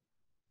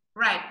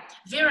 Right.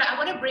 Vera, I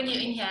want to bring you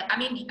in here. I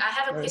mean, I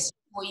have a question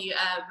for you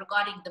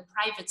regarding the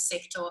private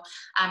sector,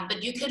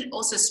 but you could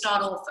also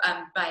start off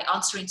by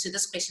answering to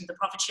this question, the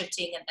profit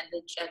shifting and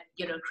the,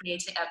 you know,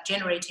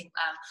 generating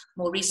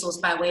more resource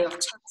by way of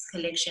tax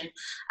collection.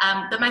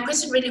 But my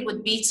question really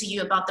would be to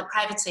you about the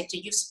private sector.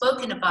 You've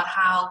spoken about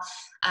how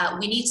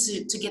we need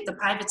to get the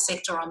private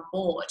sector on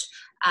board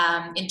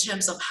in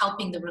terms of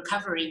helping the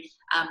recovery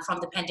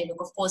from the pandemic.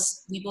 Of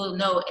course, we will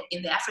know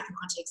in the African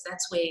context,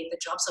 that's where the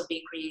jobs are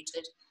being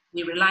created.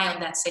 We rely on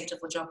that sector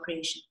for job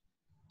creation.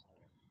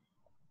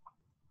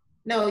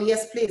 No,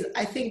 yes, please.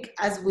 I think,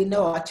 as we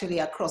know, actually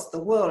across the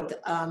world,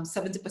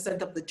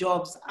 70% of the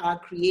jobs are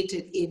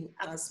created in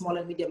small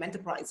and medium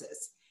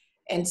enterprises.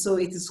 And so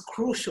it is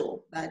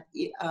crucial that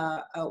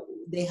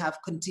they have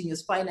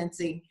continuous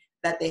financing,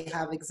 that they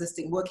have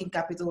existing working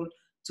capital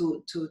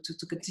to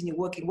continue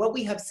working. What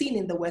we have seen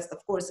in the West,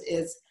 of course,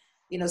 is,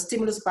 you know,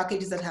 stimulus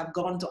packages that have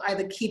gone to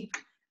either keep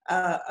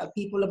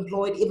people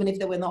employed, even if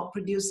they were not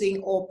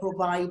producing, or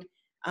provide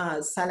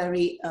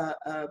salary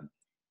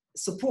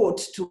support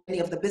to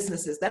many of the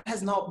businesses. That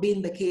has not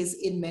been the case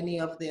in many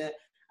of the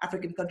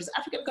African countries.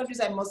 African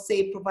countries, I must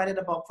say, provided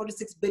about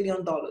 $46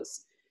 billion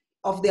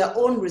of their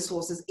own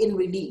resources in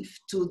relief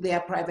to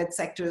their private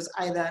sectors,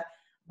 either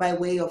by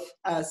way of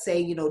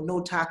saying, you know,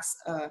 no tax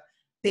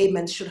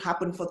payments should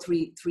happen for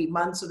three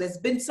months. So there's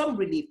been some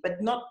relief,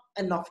 but not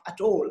enough at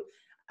all.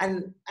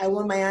 And I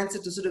want my answer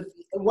to sort of,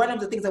 one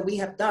of the things that we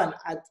have done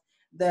at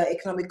the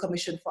Economic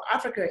Commission for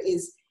Africa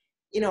is,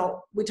 you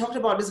know, we talked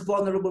about this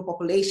vulnerable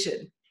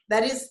population.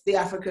 That is the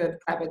African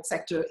private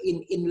sector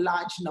in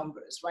large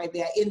numbers, right?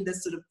 They are in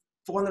this sort of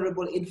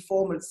vulnerable,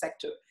 informal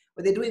sector,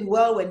 where they're doing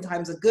well when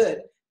times are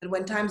good, and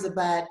when times are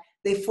bad,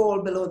 they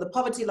fall below the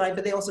poverty line,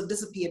 but they also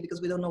disappear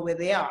because we don't know where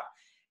they are.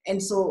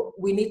 And so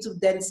we need to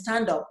then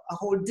stand up a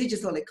whole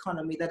digital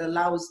economy that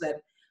allows them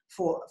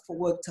for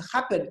work to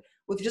happen.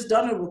 We've just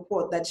done a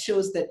report that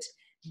shows that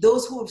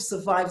those who have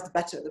survived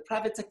better, the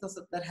private sector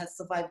that has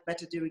survived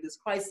better during this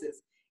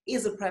crisis,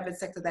 is a private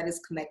sector that is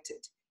connected,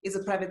 is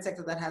a private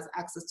sector that has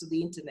access to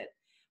the internet.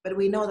 But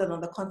we know that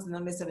on the continent,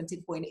 only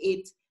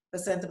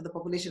 17.8% of the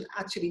population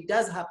actually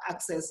does have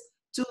access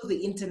to the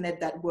internet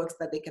that works,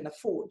 that they can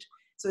afford.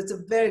 So it's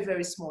a very,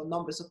 very small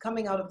number. So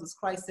coming out of this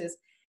crisis,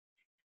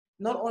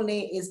 not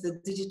only is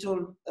the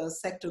digital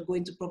sector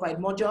going to provide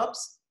more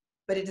jobs,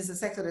 but it is a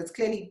sector that's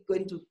clearly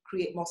going to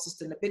create more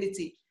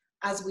sustainability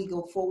as we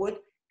go forward,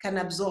 can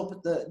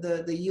absorb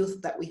the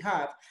youth that we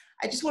have.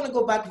 I just want to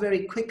go back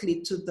very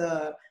quickly to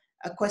the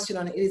a question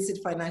on illicit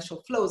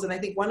financial flows. And I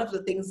think one of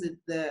the things that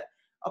the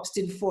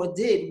Utstein Four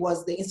did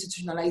was the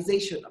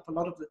institutionalization of a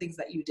lot of the things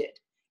that you did.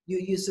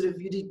 You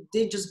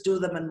didn't just do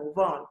them and move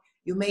on.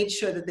 You made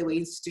sure that they were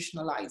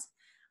institutionalized.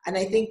 And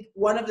I think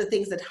one of the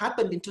things that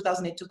happened in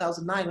 2008,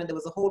 2009, when there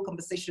was a whole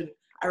conversation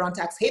around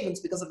tax havens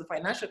because of the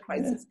financial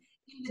crisis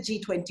in the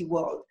G20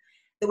 world,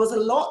 there was a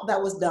lot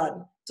that was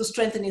done to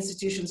strengthen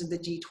institutions in the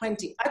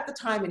G20. At the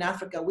time in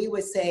Africa, we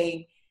were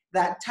saying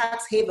that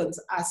tax havens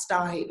are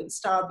star havens,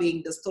 star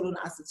being the stolen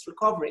assets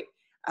recovery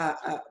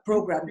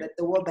program that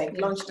the World Bank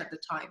launched at the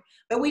time.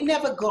 But we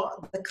never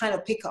got the kind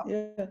of pickup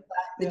that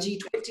the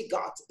G20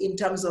 got in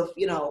terms of,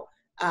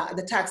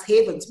 the tax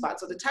havens part.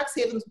 So the tax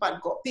havens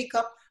part got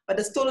pickup, but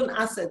the stolen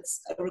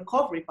assets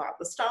recovery part,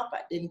 the star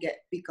part, didn't get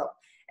pickup.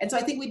 And so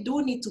I think we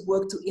do need to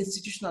work to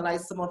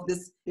institutionalize some of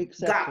these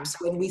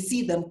gaps when we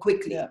see them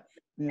quickly.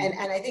 And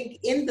I think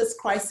in this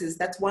crisis,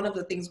 that's one of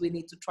the things we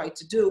need to try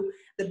to do.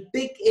 The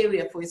big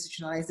area for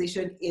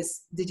institutionalization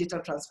is digital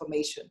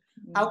transformation.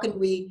 How can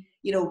we,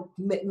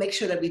 make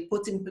sure that we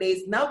put in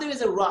place, now there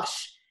is a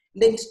rush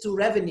linked to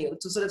revenue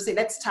to sort of say,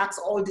 let's tax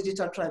all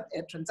digital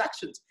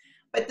transactions.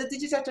 But the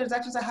digital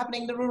transactions are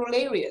happening in the rural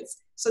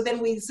areas. So then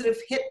we sort of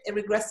hit a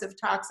regressive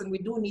tax, and we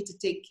do need to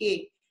take care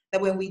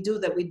that when we do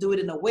that, we do it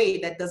in a way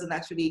that doesn't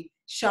actually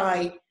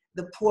shy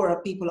the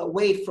poorer people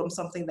away from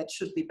something that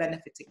should be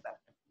benefiting them.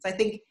 So I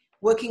think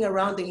working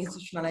around the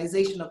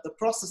institutionalization of the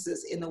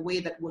processes in a way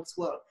that works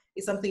well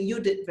is something you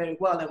did very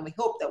well, and we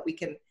hope that we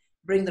can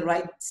bring the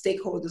right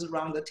stakeholders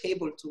around the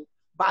table to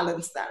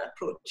balance that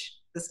approach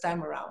this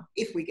time around,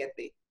 if we get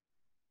there.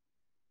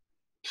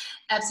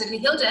 Absolutely.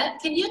 Hilde,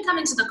 can you come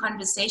into the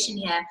conversation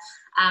here?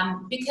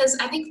 Because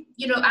I think,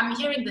 I'm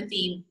hearing the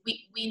theme,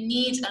 we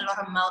need a lot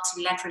of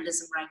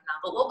multilateralism right now.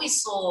 But what we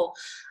saw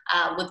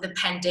with the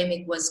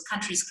pandemic was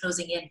countries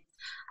closing in.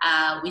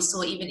 We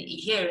saw even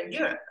here in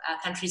Europe,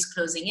 countries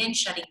closing in,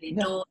 shutting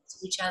their doors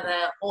to each other,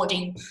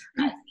 hoarding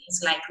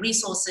things like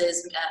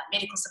resources,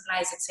 medical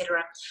supplies,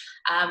 etc.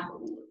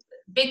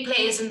 Big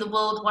players in the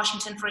world,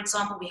 Washington, for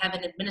example, we have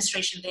an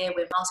administration there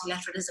where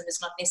multilateralism is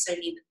not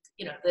necessarily,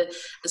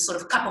 the sort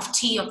of cup of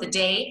tea of the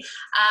day.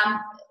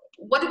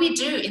 What do we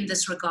do in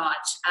this regard?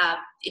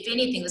 If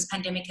anything, this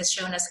pandemic has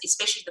shown us,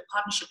 especially the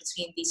partnership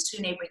between these two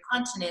neighboring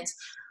continents,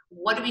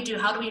 what do we do?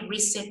 How do we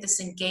reset this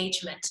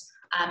engagement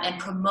and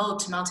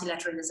promote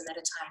multilateralism at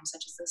a time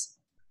such as this?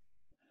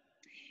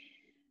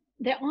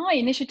 There are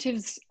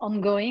initiatives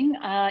ongoing,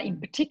 in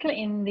particular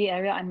in the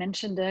area I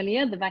mentioned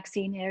earlier, the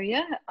vaccine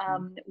area,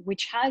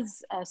 which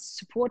has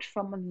support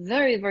from a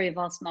very, very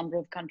vast number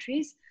of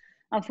countries.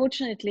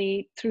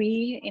 Unfortunately,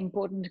 3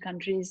 important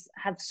countries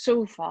have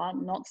so far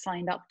not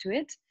signed up to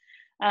it,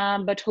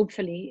 but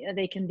hopefully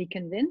they can be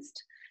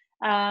convinced,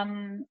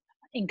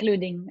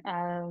 including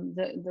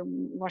the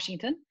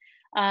Washington.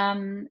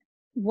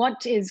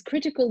 What is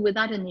critical with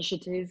that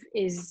initiative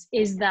is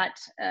that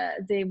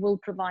they will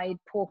provide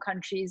poor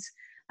countries,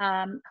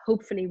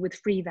 hopefully, with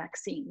free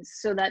vaccines,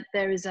 so that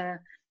there is a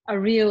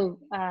real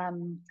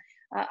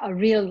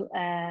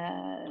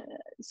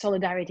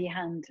solidarity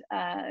hand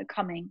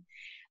coming.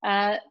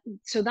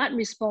 So that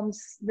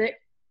response,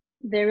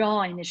 there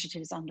are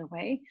initiatives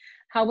underway.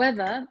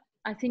 However,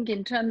 I think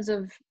in terms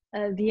of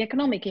the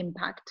economic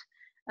impact,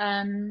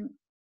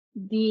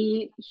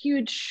 the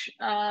huge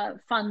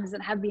funds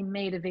that have been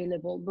made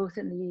available, both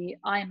in the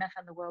IMF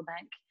and the World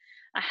Bank,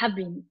 have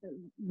been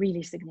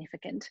really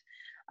significant.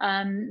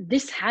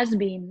 This has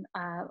been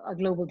a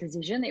global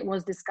decision. It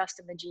was discussed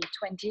in the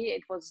G20.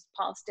 It was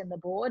passed in the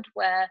board,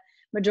 where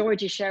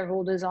majority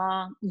shareholders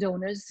are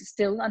donors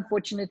still,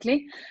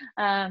 unfortunately.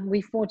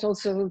 We fought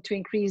also to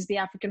increase the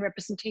African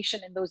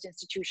representation in those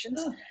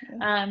institutions.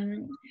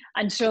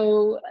 And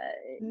so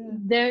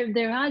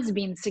there has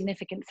been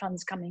significant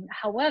funds coming.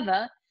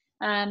 However,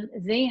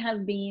 they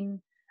have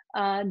been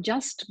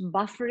just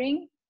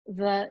buffering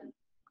the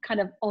kind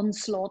of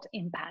onslaught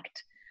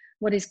impact.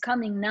 What is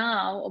coming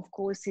now, of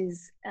course,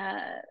 is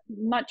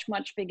much,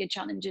 much bigger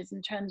challenges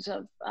in terms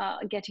of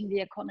getting the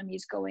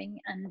economies going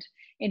and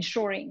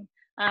ensuring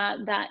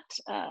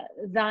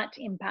that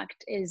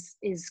impact is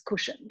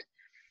cushioned.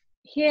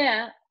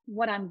 Here,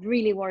 what I'm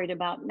really worried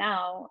about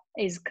now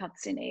is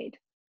cuts in aid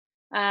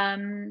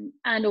and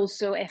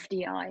also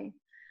FDI.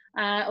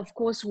 Of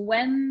course,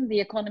 when the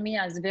economy,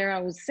 as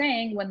Vera was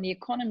saying, when the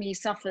economy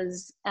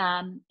suffers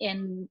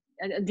in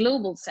a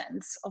global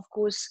sense, of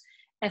course,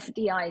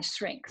 FDI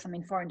shrinks,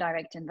 foreign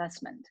direct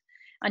investment.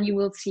 And you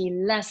will see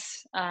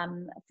less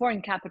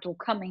foreign capital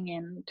coming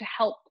in to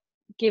help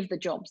give the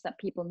jobs that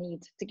people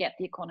need to get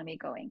the economy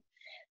going.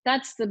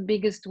 That's the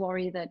biggest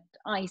worry that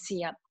I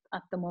see at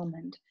the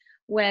moment,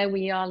 where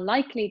we are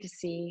likely to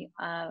see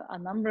a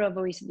number of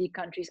OECD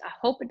countries. I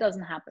hope it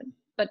doesn't happen,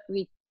 but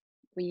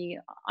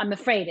I'm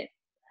afraid it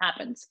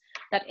happens,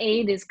 that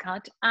aid is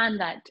cut and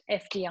that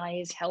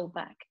FDI is held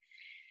back.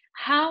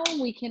 How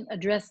we can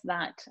address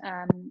that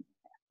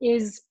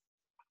is,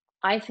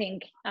 I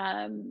think,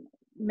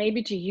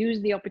 maybe to use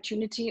the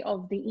opportunity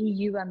of the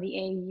EU and the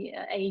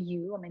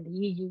AU, the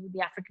EU,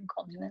 the African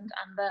continent,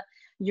 and the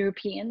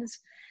Europeans,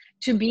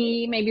 to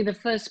be maybe the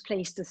first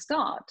place to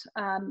start.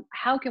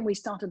 How can we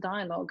start a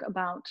dialogue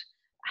about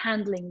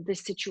handling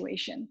this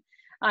situation?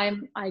 I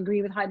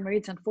agree with Heidemarie.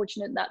 It's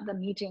unfortunate that the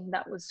meeting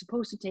that was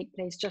supposed to take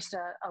place just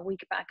a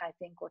week back, I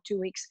think, or 2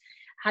 weeks,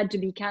 had to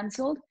be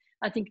cancelled.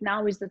 I think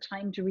now is the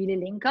time to really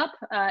link up,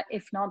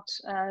 if not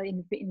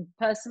in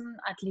person,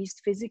 at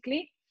least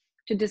physically,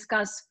 to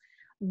discuss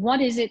what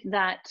is it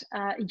that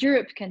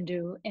Europe can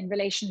do in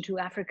relation to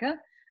Africa.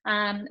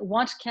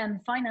 What can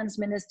finance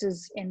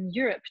ministers in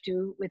Europe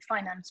do with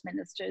finance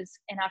ministers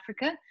in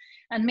Africa?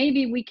 And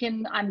maybe we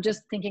can, I'm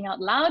just thinking out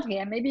loud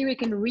here, maybe we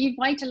can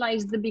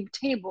revitalize the big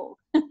table.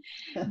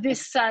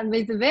 This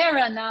with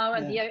Vera now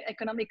and the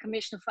Economic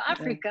Commissioner for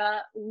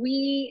Africa,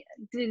 we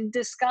did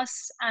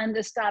discuss and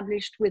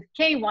established with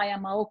KY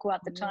Amaoko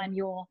at the time,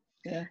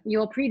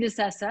 your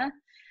predecessor,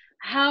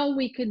 how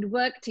we could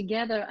work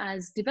together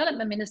as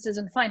development ministers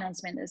and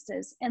finance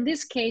ministers. In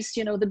this case,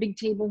 you know, the big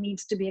table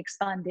needs to be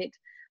expanded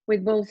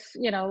with both,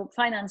 you know,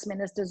 finance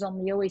ministers on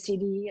the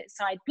OECD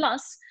side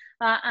plus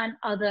and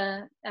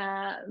other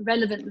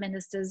relevant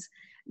ministers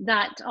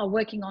that are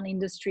working on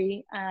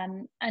industry,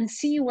 and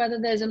see whether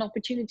there's an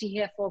opportunity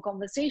here for a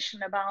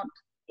conversation about,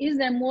 is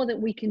there more that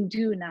we can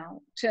do now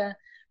to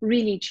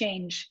really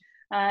change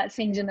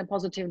things in a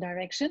positive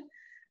direction?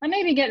 And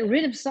maybe get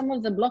rid of some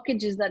of the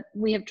blockages that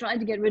we have tried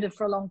to get rid of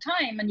for a long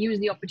time and use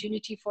the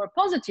opportunity for a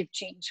positive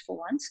change for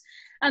once,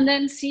 and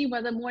then see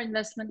whether more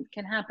investment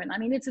can happen. I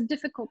mean, it's a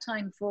difficult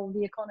time for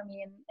the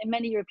economy in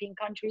many European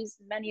countries,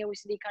 many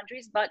OECD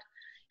countries, but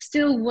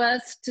still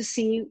worth to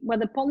see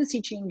whether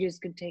policy changes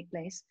could take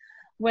place,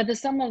 whether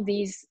some of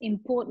these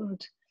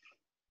important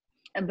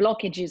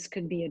blockages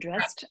could be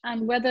addressed,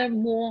 and whether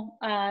more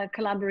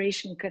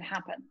collaboration could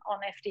happen on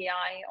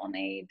FDI, on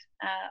aid,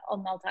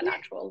 on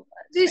multilateral.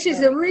 This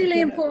is a really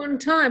important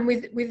time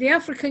with the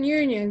African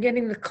Union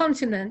getting the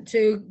continent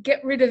to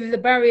get rid of the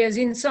barriers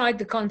inside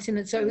the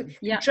continent, so it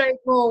can trade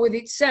more with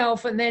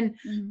itself, and then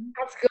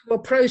Africa will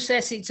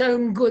process its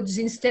own goods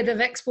instead of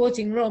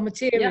exporting raw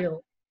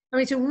material. I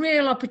mean, it's a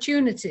real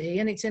opportunity,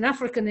 and it's an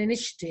African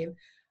initiative,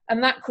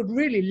 and that could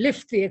really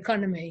lift the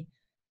economy.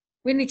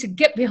 We need to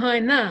get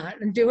behind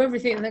that and do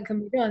everything that can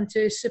be done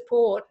to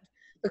support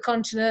the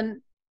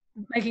continent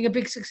making a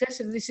big success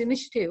of this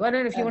initiative. I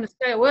don't know if you want to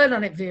say a word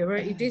on it, Vera.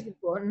 It is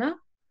important, no?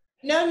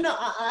 No,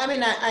 I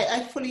mean,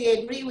 I fully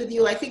agree with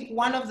you. I think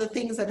one of the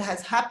things that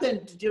has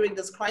happened during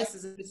this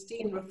crisis, and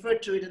Christine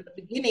referred to it at the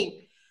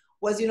beginning,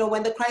 was, you know,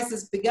 when the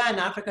crisis began,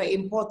 Africa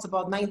imports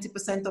about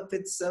 90% of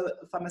its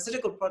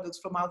pharmaceutical products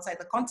from outside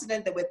the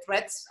continent. There were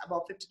threats,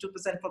 about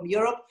 52% from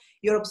Europe.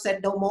 Europe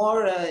said no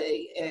more.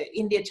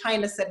 India,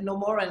 China said no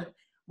more. And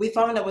we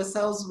found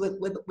ourselves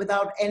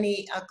without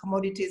any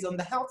commodities on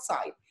the health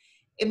side.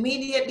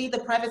 Immediately, the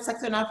private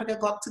sector in Africa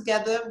got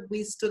together.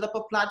 We stood up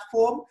a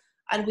platform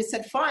and we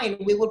said, fine,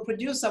 we will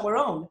produce our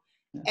own.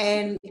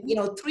 And, you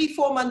know,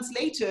 3-4 months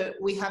later,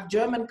 we have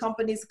German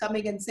companies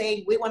coming and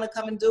saying, we want to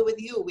come and do with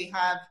you. We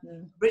have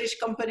British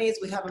companies,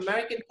 we have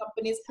American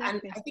companies.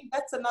 And I think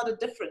that's another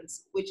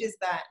difference, which is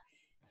that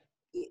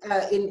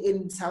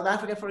in South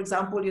Africa, for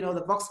example, you know,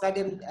 the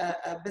Volkswagen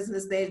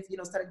business, they, you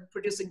know, started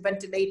producing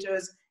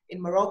ventilators.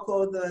 In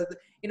Morocco,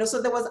 you know,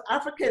 so there was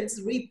Africans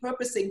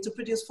repurposing to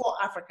produce for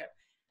Africa.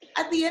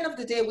 At the end of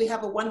the day, we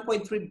have a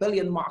 1.3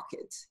 billion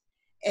market.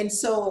 And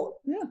so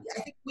I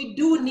think we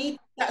do need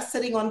that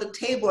sitting on the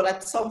table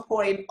at some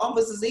point,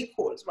 almost as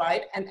equals,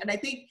 right? And I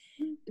think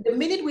the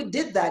minute we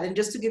did that, and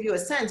just to give you a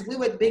sense, we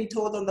were being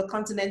told on the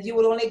continent, you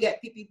will only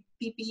get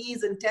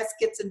PPEs and test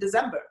kits in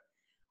December.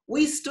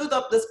 We stood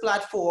up this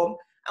platform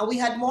and we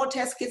had more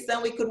test kits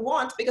than we could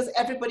want because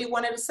everybody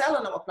wanted to sell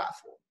on our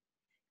platform.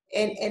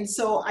 And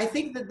so I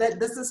think that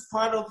this is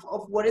part of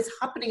what is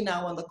happening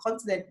now on the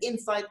continent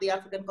inside the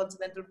African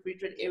Continental Free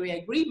Trade Area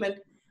Agreement,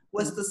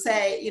 was to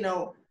say, you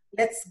know,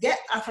 let's get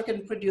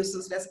African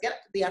producers, let's get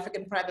the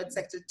African private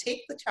sector,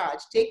 take the charge,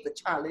 take the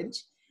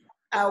challenge,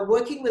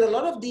 working with a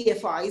lot of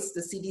DFIs,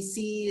 the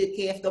CDC,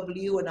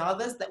 KFW and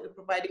others that were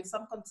providing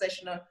some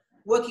concessional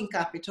working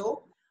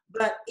capital,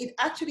 but it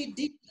actually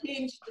did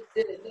change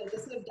the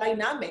sort of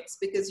dynamics,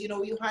 because, you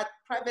know, you had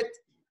private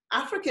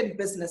African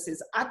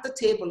businesses at the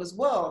table as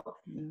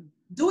well,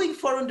 doing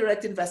foreign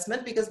direct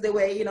investment, because they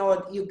were, you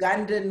know,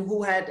 Ugandan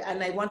who had,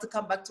 and I want to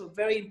come back to a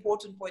very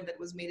important point that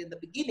was made in the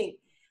beginning,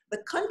 the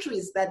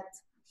countries that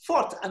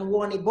fought and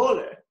won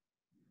Ebola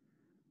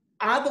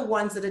are the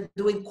ones that are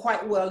doing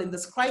quite well in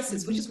this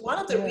crisis, which is one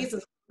of the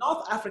reasons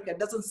North Africa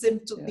doesn't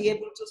seem to be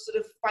able to sort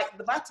of fight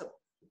the battle.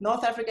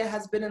 North Africa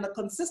has been in a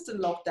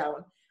consistent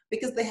lockdown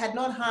because they had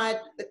not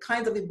had the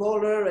kinds of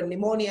Ebola and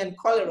pneumonia and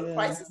cholera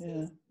crises.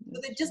 So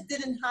they just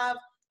didn't have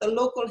the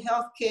local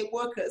healthcare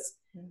workers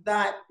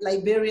that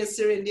Liberia,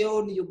 Sierra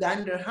Leone,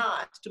 Uganda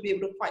had to be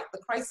able to fight the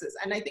crisis.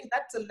 And I think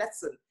that's a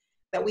lesson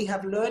that we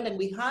have learned, and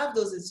we have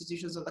those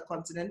institutions on the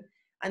continent.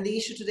 And the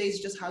issue today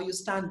is just how you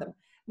stand them.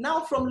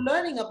 Now, from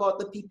learning about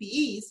the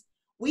PPEs,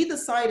 we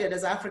decided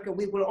as Africa,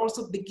 we will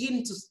also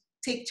begin to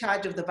take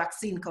charge of the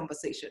vaccine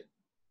conversation.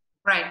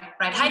 Right.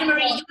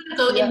 Heidemarie, you want to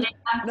go in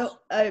there? No,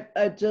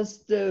 I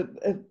just,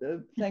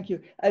 thank you.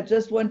 I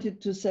just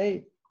wanted to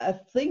say, I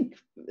think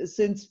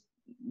since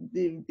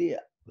the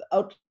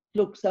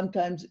outlook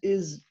sometimes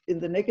is in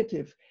the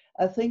negative,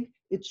 I think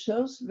it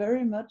shows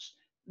very much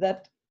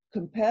that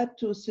compared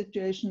to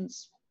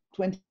situations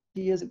 20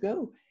 years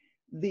ago,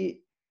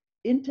 the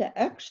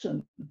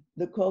interaction,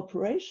 the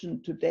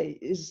cooperation today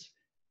is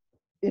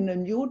in a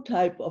new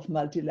type of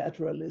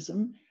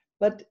multilateralism,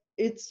 but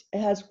it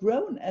has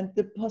grown and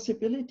the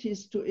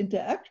possibilities to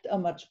interact are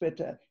much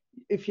better.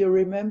 If you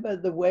remember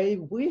the way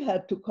we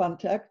had to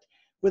contact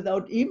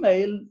without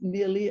email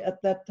nearly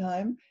at that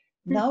time,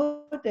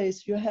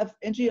 nowadays you have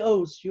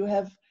NGOs, you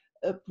have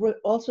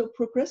also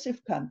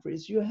progressive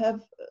countries, you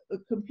have a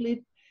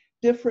complete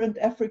different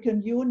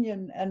African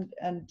Union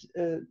and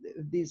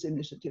these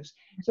initiatives.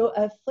 So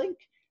I think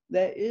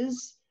there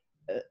is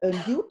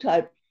a new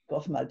type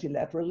of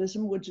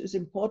multilateralism, which is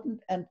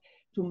important. And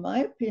to my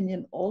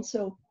opinion,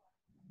 also,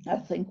 I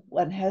think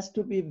one has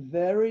to be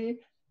very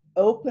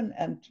open,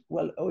 and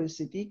well,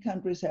 OECD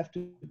countries have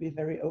to be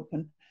very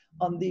open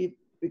on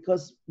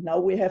because now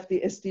we have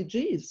the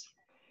SDGs.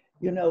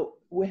 You know,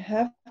 we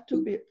have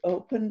to be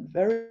open,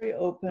 very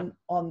open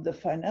on the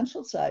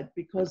financial side,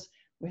 because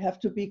we have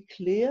to be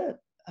clear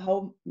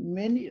how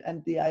many,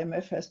 and the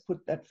IMF has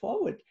put that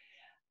forward,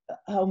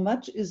 how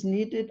much is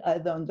needed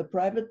either on the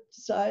private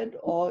side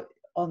or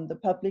on the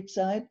public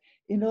side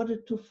in order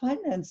to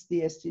finance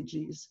the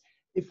SDGs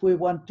if we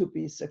want to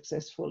be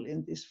successful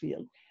in this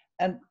field.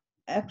 And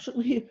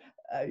actually,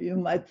 you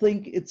might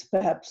think it's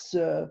perhaps,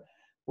 a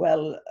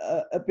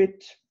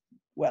bit,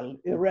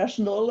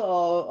 irrational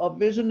or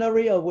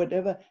visionary or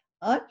whatever.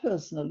 I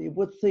personally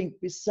would think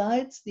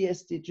besides the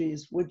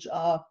SDGs, which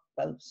are,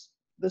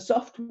 the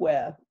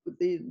software,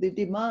 the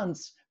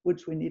demands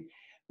which we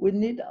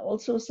need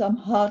also some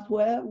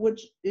hardware,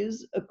 which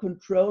is a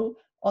control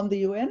on the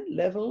UN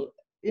level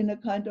in a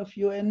kind of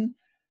UN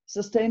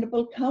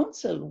Sustainable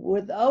Council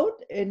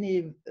without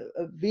any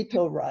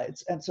veto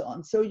rights and so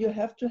on. So you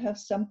have to have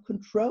some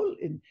control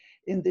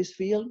in this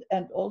field,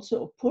 and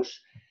also push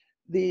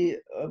the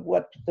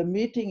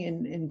meeting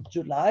in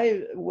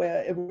July,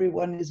 where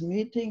everyone is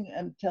meeting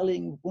and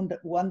telling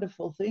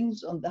wonderful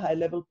things on the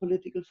high-level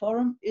political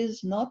forum,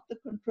 is not the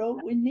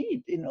control we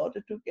need in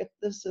order to get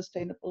the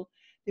Sustainable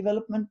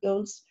Development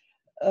Goals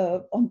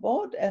on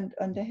board and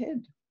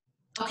ahead.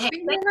 Okay.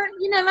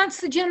 You know, that's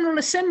the General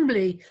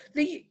Assembly.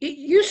 It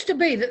used to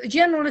be that the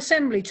General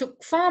Assembly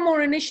took far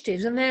more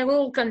initiatives, and there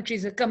all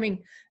countries are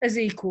coming as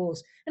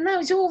equals. And now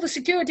it's all the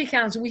Security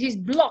Council, which is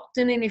blocked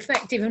and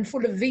ineffective and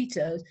full of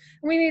vetoes.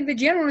 And we need the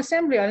General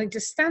Assembly, I think, to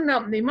stand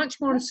up and be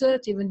much more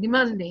assertive and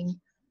demanding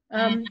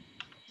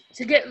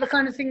to get the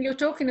kind of thing you're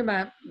talking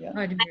about. Yeah.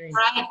 Right,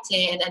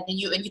 and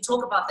you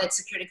talk about that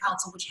Security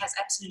Council, which has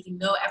absolutely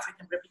no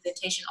African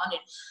representation on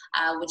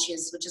it, which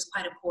is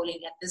quite appalling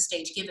at this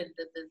stage, given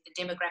the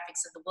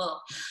demographics of the world.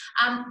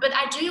 But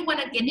I do want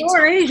to get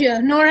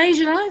into nor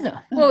Asia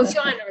either. Well,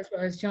 China, I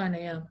suppose, China,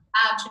 yeah.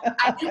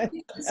 I do want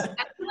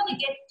to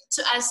get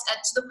to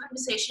the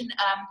conversation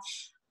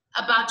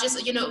about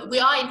just, you know, we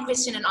are in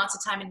question and answer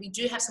time, and we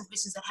do have some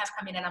questions that have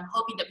come in, and I'm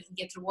hoping that we can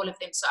get through all of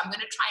them. So I'm going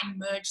to try and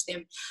merge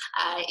them,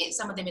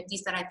 some of them at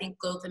least that I think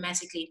go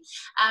thematically.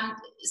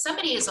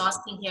 Somebody is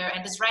asking here,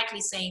 and is rightly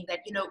saying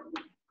that, you know,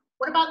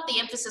 what about the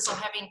emphasis of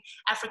having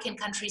African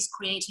countries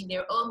creating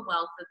their own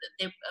wealth?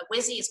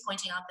 Wesley is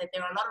pointing out that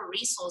there are a lot of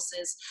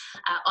resources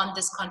on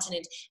this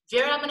continent.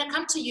 Vera, I'm going to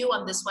come to you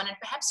on this one, and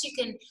perhaps you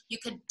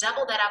can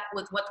double that up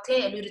with what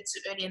Claire alluded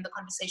to earlier in the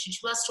conversation. She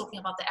was talking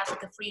about the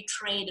Africa Free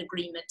Trade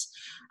Agreement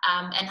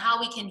and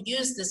how we can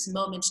use this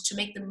moment to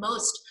make the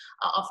most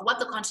of what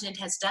the continent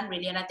has done,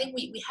 really. And I think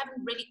we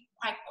haven't really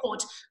quite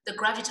caught the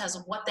gravitas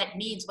of what that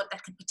means, what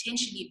that could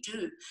potentially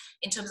do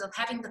in terms of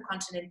having the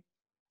continent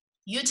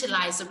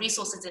utilize the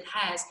resources it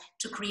has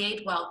to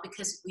create wealth,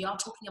 because we are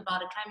talking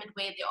about a climate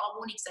where there are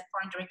warnings that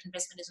foreign direct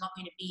investment is not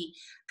going to be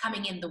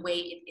coming in the way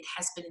it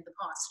has been in the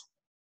past.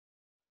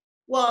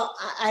 Well,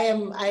 I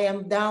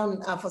am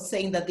down for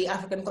saying that the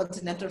African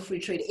Continental Free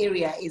Trade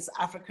Area is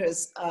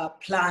Africa's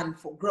plan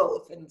for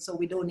growth, and so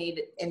we don't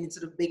need any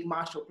sort of big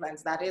Marshall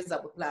plans. That is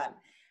our plan.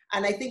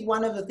 And I think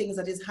one of the things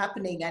that is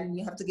happening, and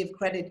you have to give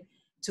credit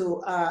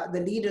to the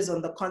leaders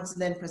on the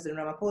continent, President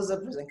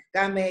Ramaphosa, President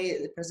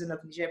Kagame, the President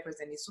of Niger,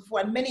 President Isufu,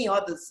 and many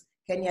others,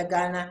 Kenya,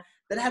 Ghana,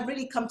 that have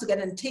really come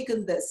together and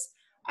taken this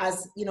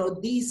as, you know,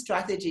 the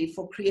strategy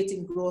for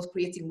creating growth,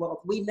 creating wealth.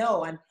 We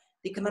know, and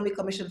the Economic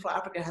Commission for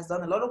Africa has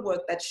done a lot of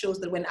work that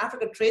shows that when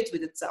Africa trades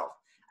with itself,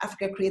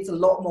 Africa creates a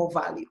lot more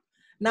value.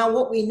 Now,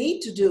 what we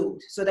need to do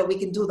so that we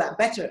can do that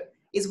better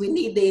is we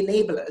need the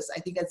enablers.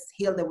 I think as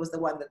Hilde was the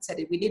one that said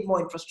it. We need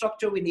more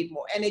infrastructure, we need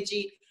more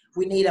energy,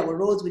 we need our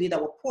roads, we need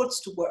our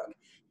ports to work.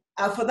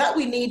 For that,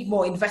 we need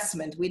more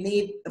investment. We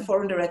need the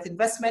foreign direct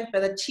investment,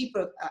 but a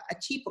cheaper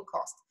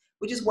cost,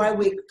 which is why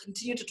we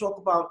continue to talk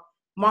about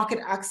market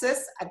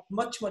access at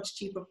much, much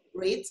cheaper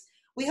rates.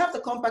 We have the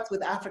Compact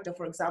with Africa,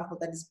 for example,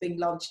 that is being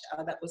launched,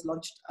 that was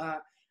launched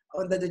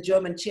under the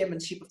German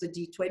chairmanship of the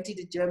G20.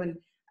 The German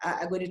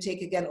are going to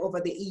take again over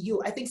the EU.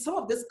 I think some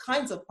of these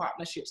kinds of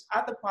partnerships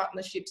are the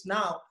partnerships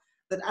now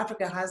that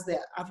Africa has, the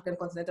African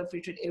Continental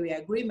Free Trade Area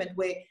Agreement,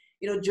 where,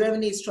 you know,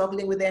 Germany is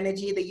struggling with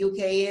energy, the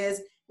UK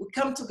is. We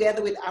come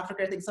together with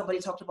Africa. I think somebody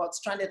talked about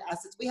stranded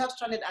assets. We have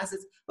stranded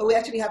assets, but we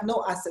actually have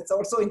no assets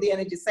also in the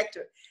energy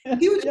sector.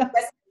 Huge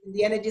investment in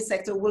the energy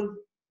sector will,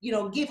 you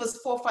know, give us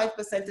 4 or 5%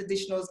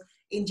 additionals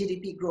in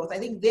GDP growth. I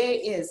think there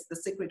is the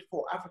secret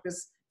for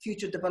Africa's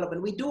future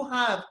development. We do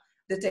have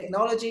the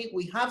technology,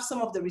 we have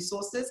some of the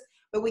resources,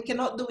 but we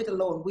cannot do it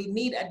alone. We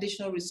need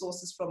additional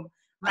resources from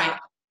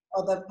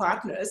other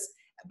partners,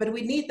 but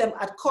we need them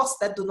at costs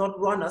that do not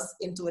run us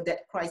into a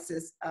debt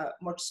crisis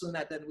much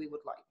sooner than we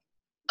would like.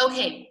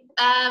 Okay,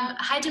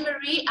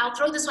 Heidemarie, I'll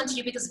throw this one to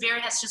you because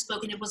Vera has just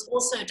spoken. It was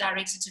also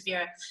directed to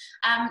Vera.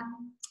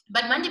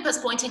 But Mandip was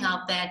pointing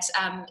out that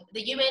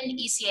the UN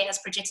ECA has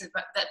projected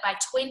that by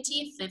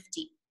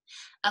 2050,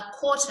 a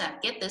quarter,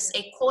 get this,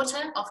 a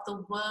quarter of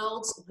the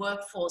world's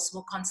workforce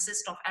will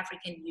consist of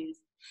African youth.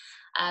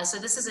 So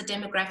this is a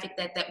demographic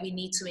that we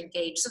need to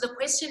engage. So the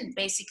question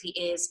basically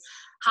is,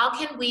 how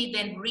can we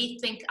then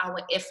rethink our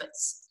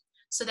efforts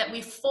so that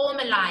we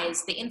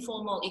formalize the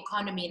informal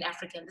economy in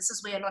Africa? And this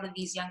is where a lot of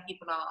these young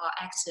people are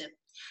active,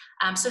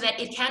 so that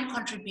it can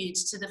contribute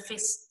to the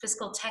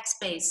fiscal tax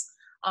base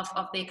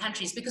of their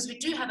countries, because we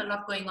do have a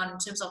lot going on in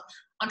terms of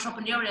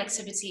entrepreneurial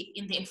activity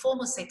in the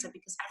informal sector,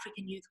 because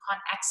African youth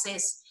can't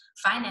access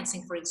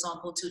financing, for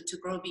example, to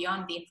grow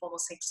beyond the informal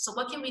sector. So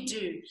what can we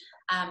do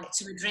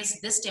to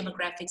address this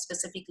demographic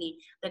specifically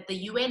that the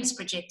UN is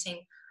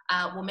projecting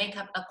will make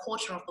up a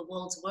quarter of the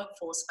world's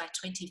workforce by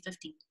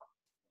 2050?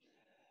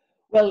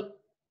 Well,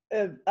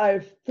 I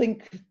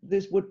think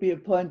this would be a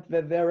point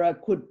where Vera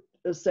could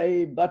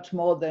say much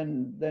more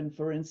than,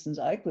 for instance,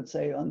 I could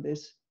say on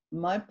this.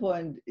 My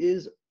point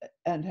is,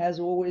 and has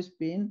always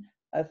been,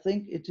 I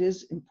think it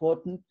is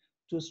important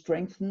to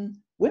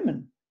strengthen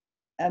women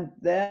and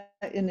their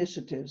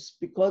initiatives,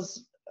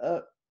 because,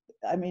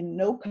 I mean,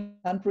 no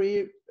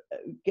country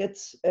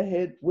gets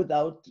ahead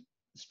without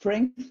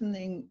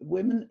strengthening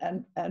women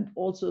and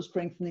also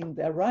strengthening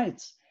their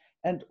rights.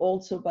 And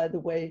also, by the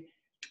way,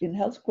 in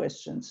health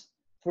questions,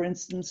 for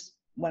instance,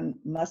 one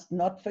must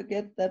not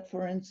forget that,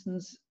 for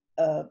instance,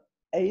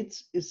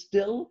 AIDS is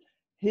still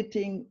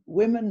hitting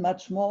women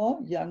much more,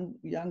 young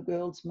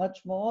girls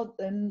much more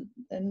than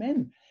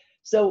men.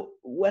 So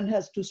one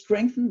has to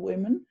strengthen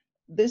women.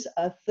 This,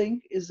 I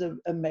think, is a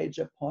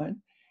major point.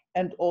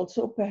 And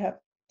also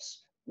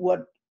perhaps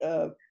what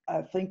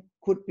I think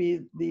could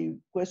be the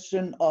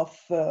question of,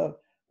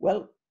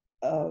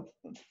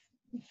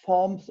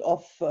 forms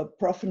of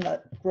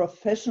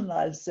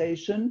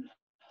professionalization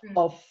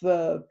of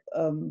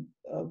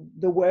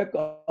the work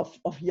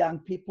of young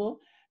people,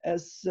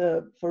 as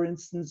for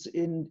instance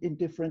in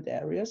different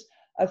areas.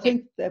 I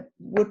think there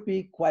would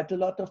be quite a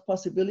lot of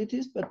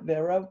possibilities, but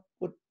Vera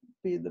would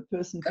be the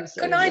person to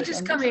say. Can I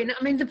just come in?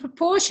 I mean, the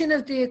proportion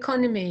of the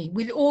economy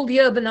with all the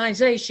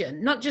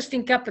urbanization, not just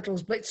in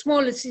capitals, but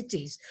smaller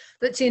cities,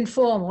 that's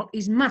informal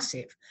is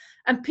massive.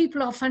 And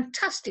people are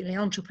fantastically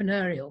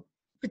entrepreneurial,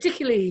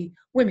 particularly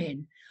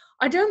women.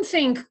 I don't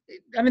think,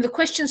 I mean, the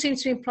question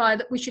seems to imply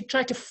that we should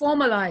try to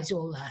formalize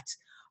all that.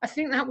 I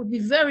think that would be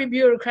very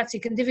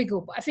bureaucratic and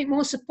difficult, but I think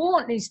more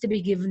support needs to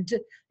be given to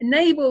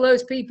enable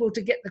those people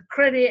to get the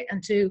credit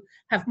and to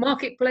have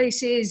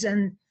marketplaces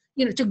and,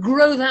 you know, to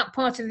grow that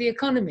part of the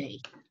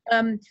economy.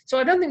 So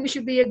I don't think we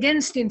should be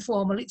against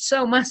informal. It's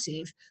so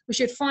massive. We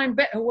should find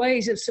better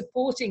ways of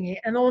supporting it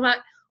and all that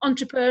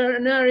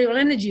entrepreneurial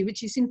energy,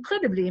 which is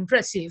incredibly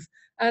impressive.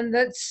 And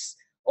that's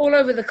all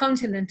over the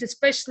continent,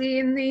 especially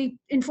in the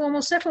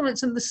informal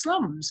settlements and the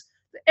slums.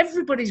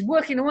 Everybody's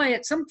working away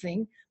at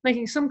something,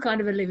 making some kind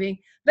of a living.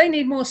 They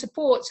need more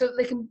support so that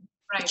they can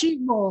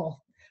achieve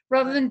more,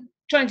 rather than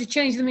trying to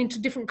change them into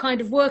different kind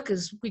of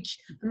workers,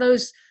 and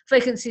those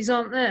vacancies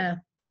aren't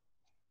there.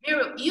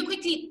 Vera, you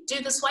quickly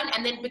do this one,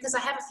 and then because I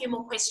have a few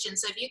more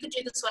questions, so if you could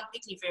do this one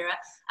quickly, Vera,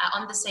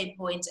 on the same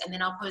point, and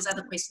then I'll pose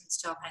other questions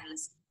to our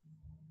panelists.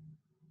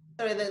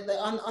 Sorry,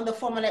 on the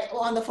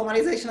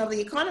formalization of the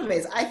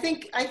economies, I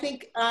think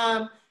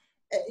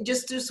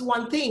just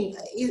one thing.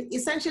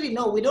 Essentially,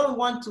 no, we don't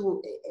want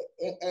to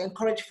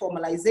encourage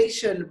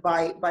formalization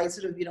by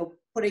sort of, you know,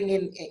 putting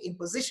in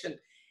position.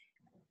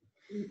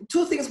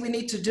 Two things we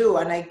need to do,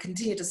 and I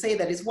continue to say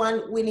that, is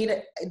one, we need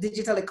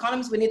digital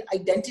economies, we need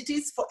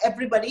identities for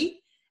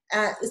everybody.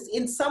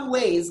 In some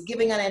ways,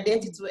 giving an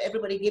identity to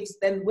everybody gives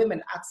then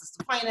women access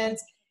to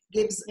finance,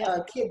 gives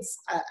kids,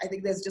 I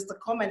think there's just a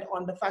comment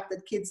on the fact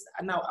that kids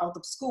are now out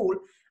of school.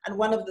 And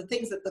one of the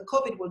things that the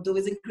COVID will do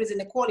is increase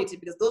inequality,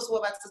 because those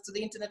who have access to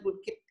the internet will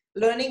keep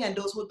learning, and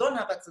those who don't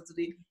have access to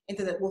the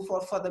internet will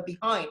fall further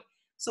behind.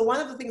 So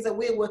one of the things that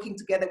we're working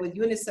together with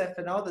UNICEF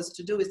and others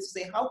to do is to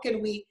say, how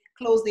can we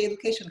close the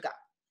education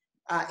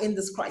gap in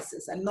this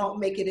crisis and not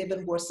make it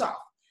even worse off?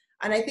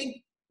 And I think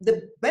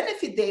the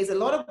benefit there is a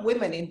lot of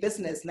women in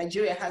business.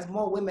 Nigeria has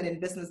more women in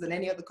business than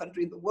any other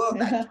country in the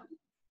world.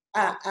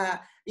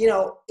 You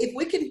know, if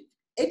we can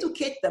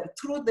educate them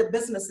through the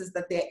businesses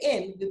that they're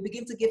in, we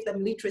begin to give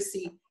them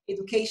literacy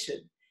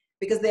education.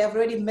 because they have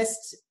already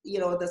missed,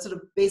 the sort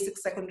of basic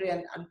secondary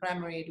and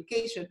primary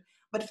education.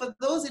 But for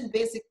those in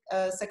basic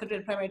secondary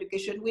and primary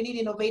education, we need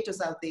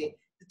innovators out there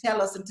to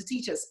tell us and to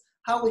teach us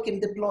how we can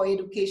deploy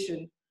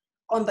education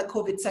on the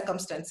COVID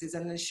circumstances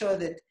and ensure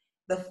that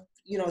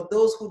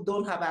those who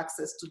don't have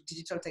access to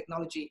digital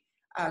technology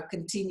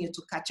continue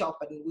to catch up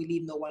and we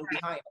leave no one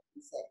behind.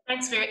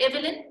 Thanks, Vera.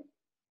 Eveline?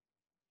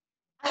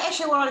 I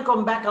actually want to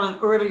come back on an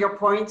earlier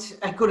point.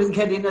 I couldn't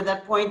get into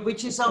that point,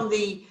 which is on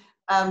the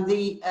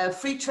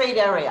free trade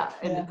area,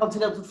 in the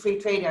continental free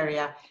trade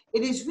area.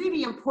 It is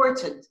really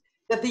important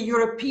that the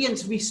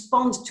Europeans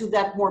respond to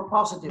that more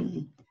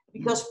positively,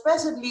 because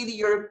presently the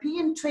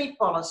European trade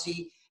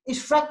policy is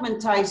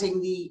fragmentizing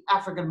the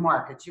African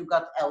markets. You've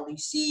got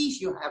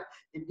LDCs, you have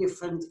the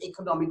different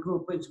economic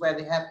groupings where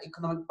they have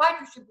economic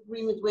partnership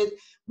agreements with,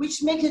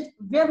 which make it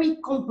very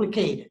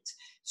complicated.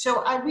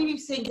 So I really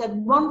think that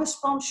one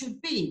response should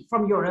be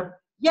from Europe,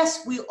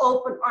 yes, we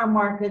open our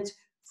market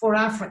for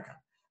Africa.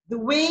 The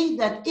way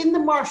that in the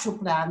Marshall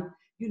Plan,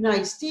 the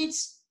United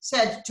States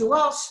said to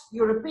us,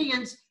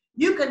 Europeans,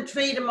 you can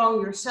trade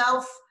among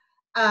yourself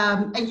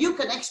and you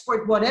can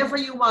export whatever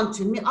you want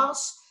to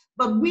us,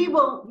 but we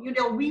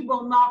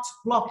will not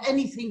block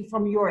anything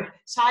from your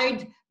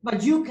side,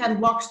 but you can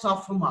block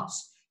stuff from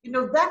us.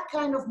 That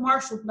kind of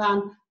Marshall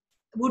Plan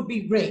would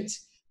be great.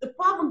 The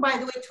problem, by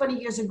the way, 20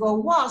 years ago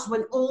was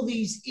when all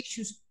these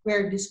issues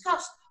were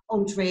discussed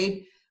on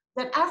trade,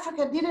 that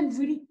Africa didn't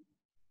really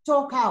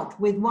talk out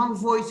with one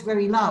voice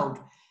very loud,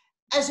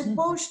 as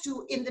opposed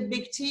to in the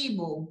big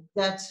table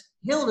that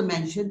Hilde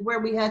mentioned, where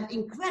we had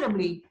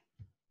incredibly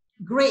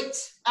great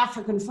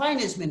African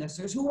finance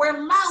ministers who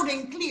were loud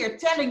and clear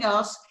telling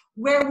us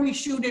where we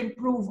should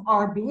improve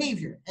our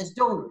behavior as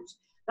donors.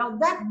 Now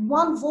that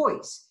one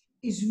voice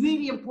is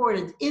really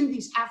important in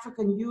these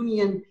African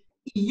Union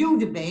EU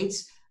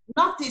debates,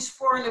 not this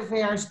foreign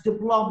affairs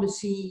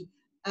diplomacy,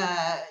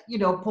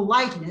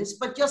 politeness,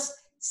 but just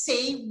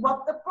say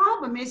what the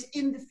problem is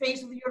in the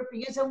face of the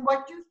Europeans and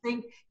what you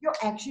think your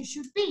action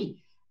should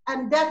be.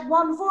 And that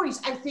one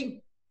voice, I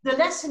think the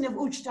lesson of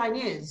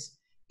Utstein is,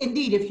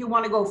 indeed, if you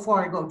want to go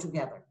far, go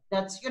together.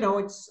 That's,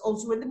 it's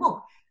also in the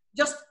book.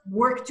 Just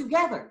work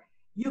together.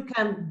 You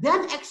can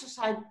then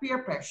exercise peer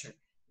pressure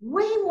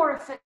way more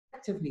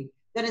effectively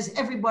than as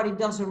everybody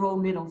does their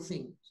own little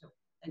thing. So,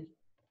 thank you.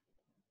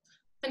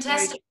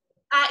 Fantastic.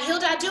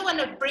 Hilde, I do want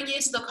to bring you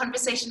to the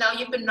conversation now.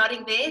 You've been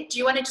nodding there. Do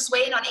you want to just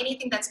weigh in on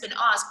anything that's been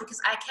asked? Because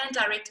I can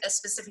direct a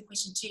specific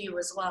question to you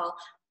as well.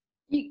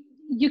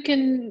 You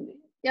can,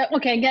 yeah,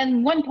 okay,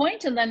 again, one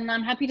point, and then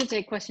I'm happy to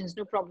take questions,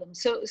 no problem.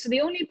 So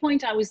the only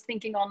point I was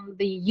thinking on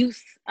the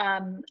youth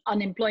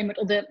unemployment,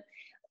 or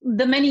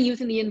the many youth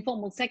in the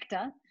informal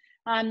sector,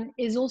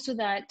 is also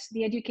that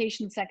the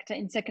education sector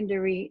in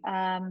secondary,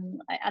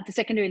 at the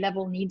secondary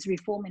level needs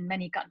reform in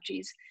many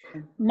countries.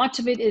 Much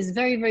of it is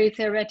very, very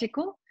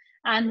theoretical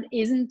and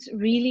isn't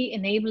really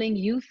enabling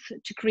youth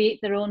to create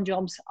their own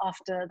jobs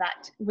after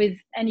that with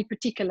any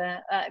particular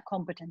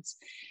competence.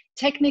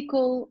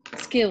 Technical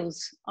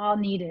skills are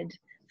needed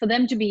for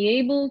them to be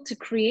able to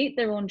create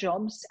their own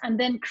jobs, and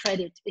then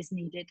credit is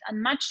needed.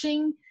 And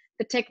matching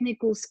the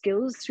technical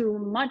skills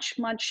through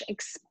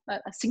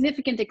a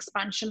significant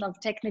expansion of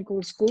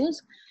technical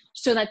schools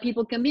so that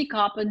people can be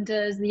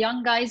carpenters, the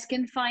young guys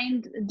can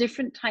find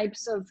different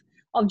types of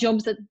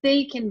jobs that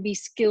they can be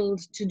skilled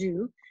to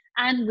do,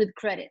 and with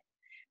credit.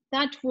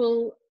 That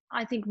will,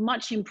 I think,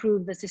 much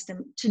improve the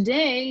system.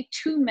 Today,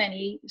 too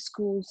many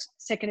schools,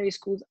 secondary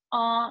schools,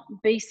 are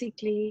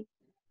basically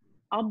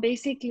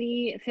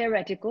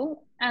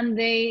theoretical, and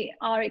they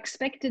are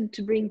expected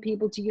to bring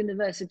people to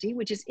university,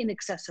 which is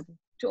inaccessible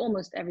to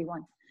almost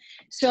everyone.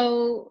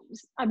 So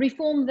a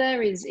reform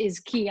there is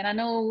key. And I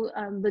know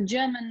the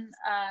German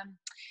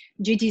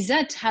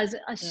GTZ has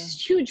a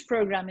huge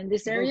program in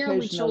this area,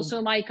 which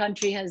also my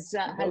country has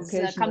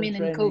come in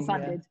and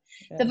co-funded.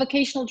 Yeah. The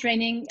vocational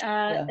training,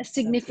 a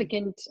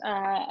significant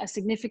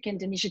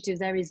initiative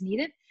there is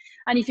needed.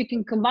 And if you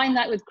can combine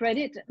that with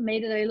credit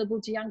made available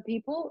to young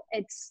people,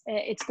 it's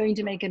going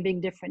to make a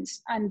big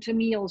difference. And to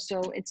me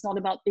also, it's not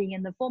about being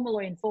in the formal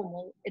or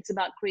informal, it's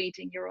about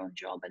creating your own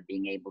job and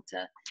being able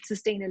to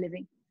sustain a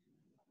living.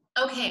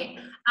 Okay,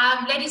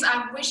 ladies,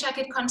 I wish I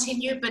could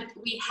continue, but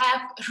we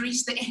have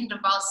reached the end of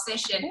our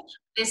session.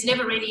 There's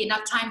never really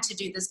enough time to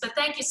do this, but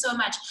thank you so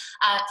much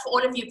for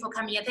all of you for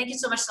coming here. Thank you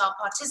so much to our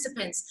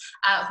participants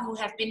who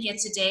have been here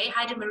today.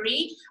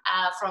 Heidemarie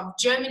from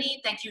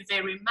Germany, thank you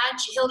very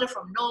much. Hilde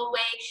from Norway,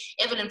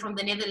 Eveline from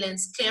the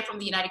Netherlands, Claire from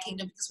the United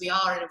Kingdom, because we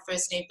are on a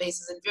first name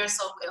basis, and Vera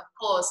Songwe, of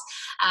course,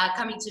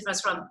 coming to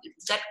us from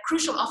that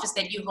crucial office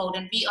that you hold.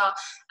 And we are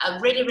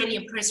really, really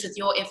impressed with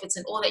your efforts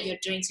and all that you're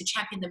doing to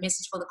champion the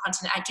message for the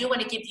continent. I do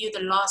want to give you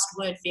the last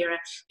word, Vera,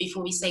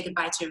 before we say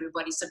goodbye to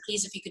everybody. So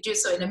please, if you could do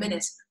so in a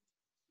minute.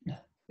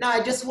 Now,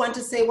 I just want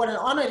to say what an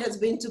honor it has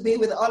been to be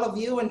with all of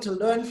you and to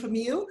learn from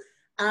you.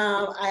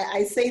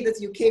 I say that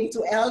you came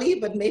too early,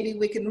 but maybe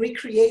we can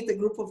recreate the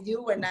group of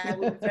you, and I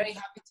would be very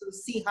happy to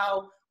see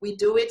how we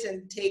do it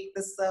and take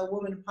this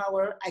woman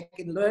power. I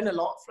can learn a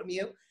lot from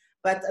you.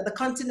 But the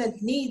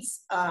continent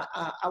needs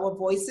our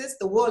voices.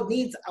 The world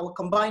needs our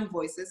combined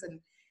voices. And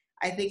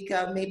I think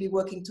maybe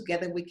working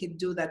together, we can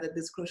do that at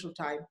this crucial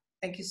time.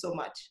 Thank you so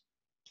much.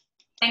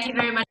 Thank you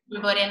very much,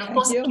 everybody. And of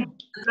course, the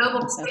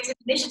Global Perspective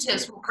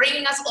Initiatives for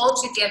bringing us all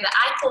together.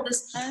 I call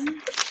this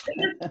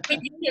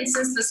reunion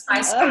since the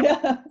Spice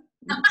Girls.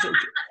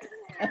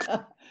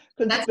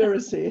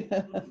 Conspiracy.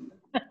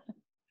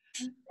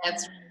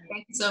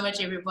 Thank you so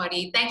much,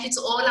 everybody. Thank you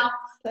to all our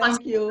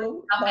Thank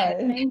you. Bye.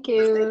 Thank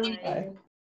you. Bye.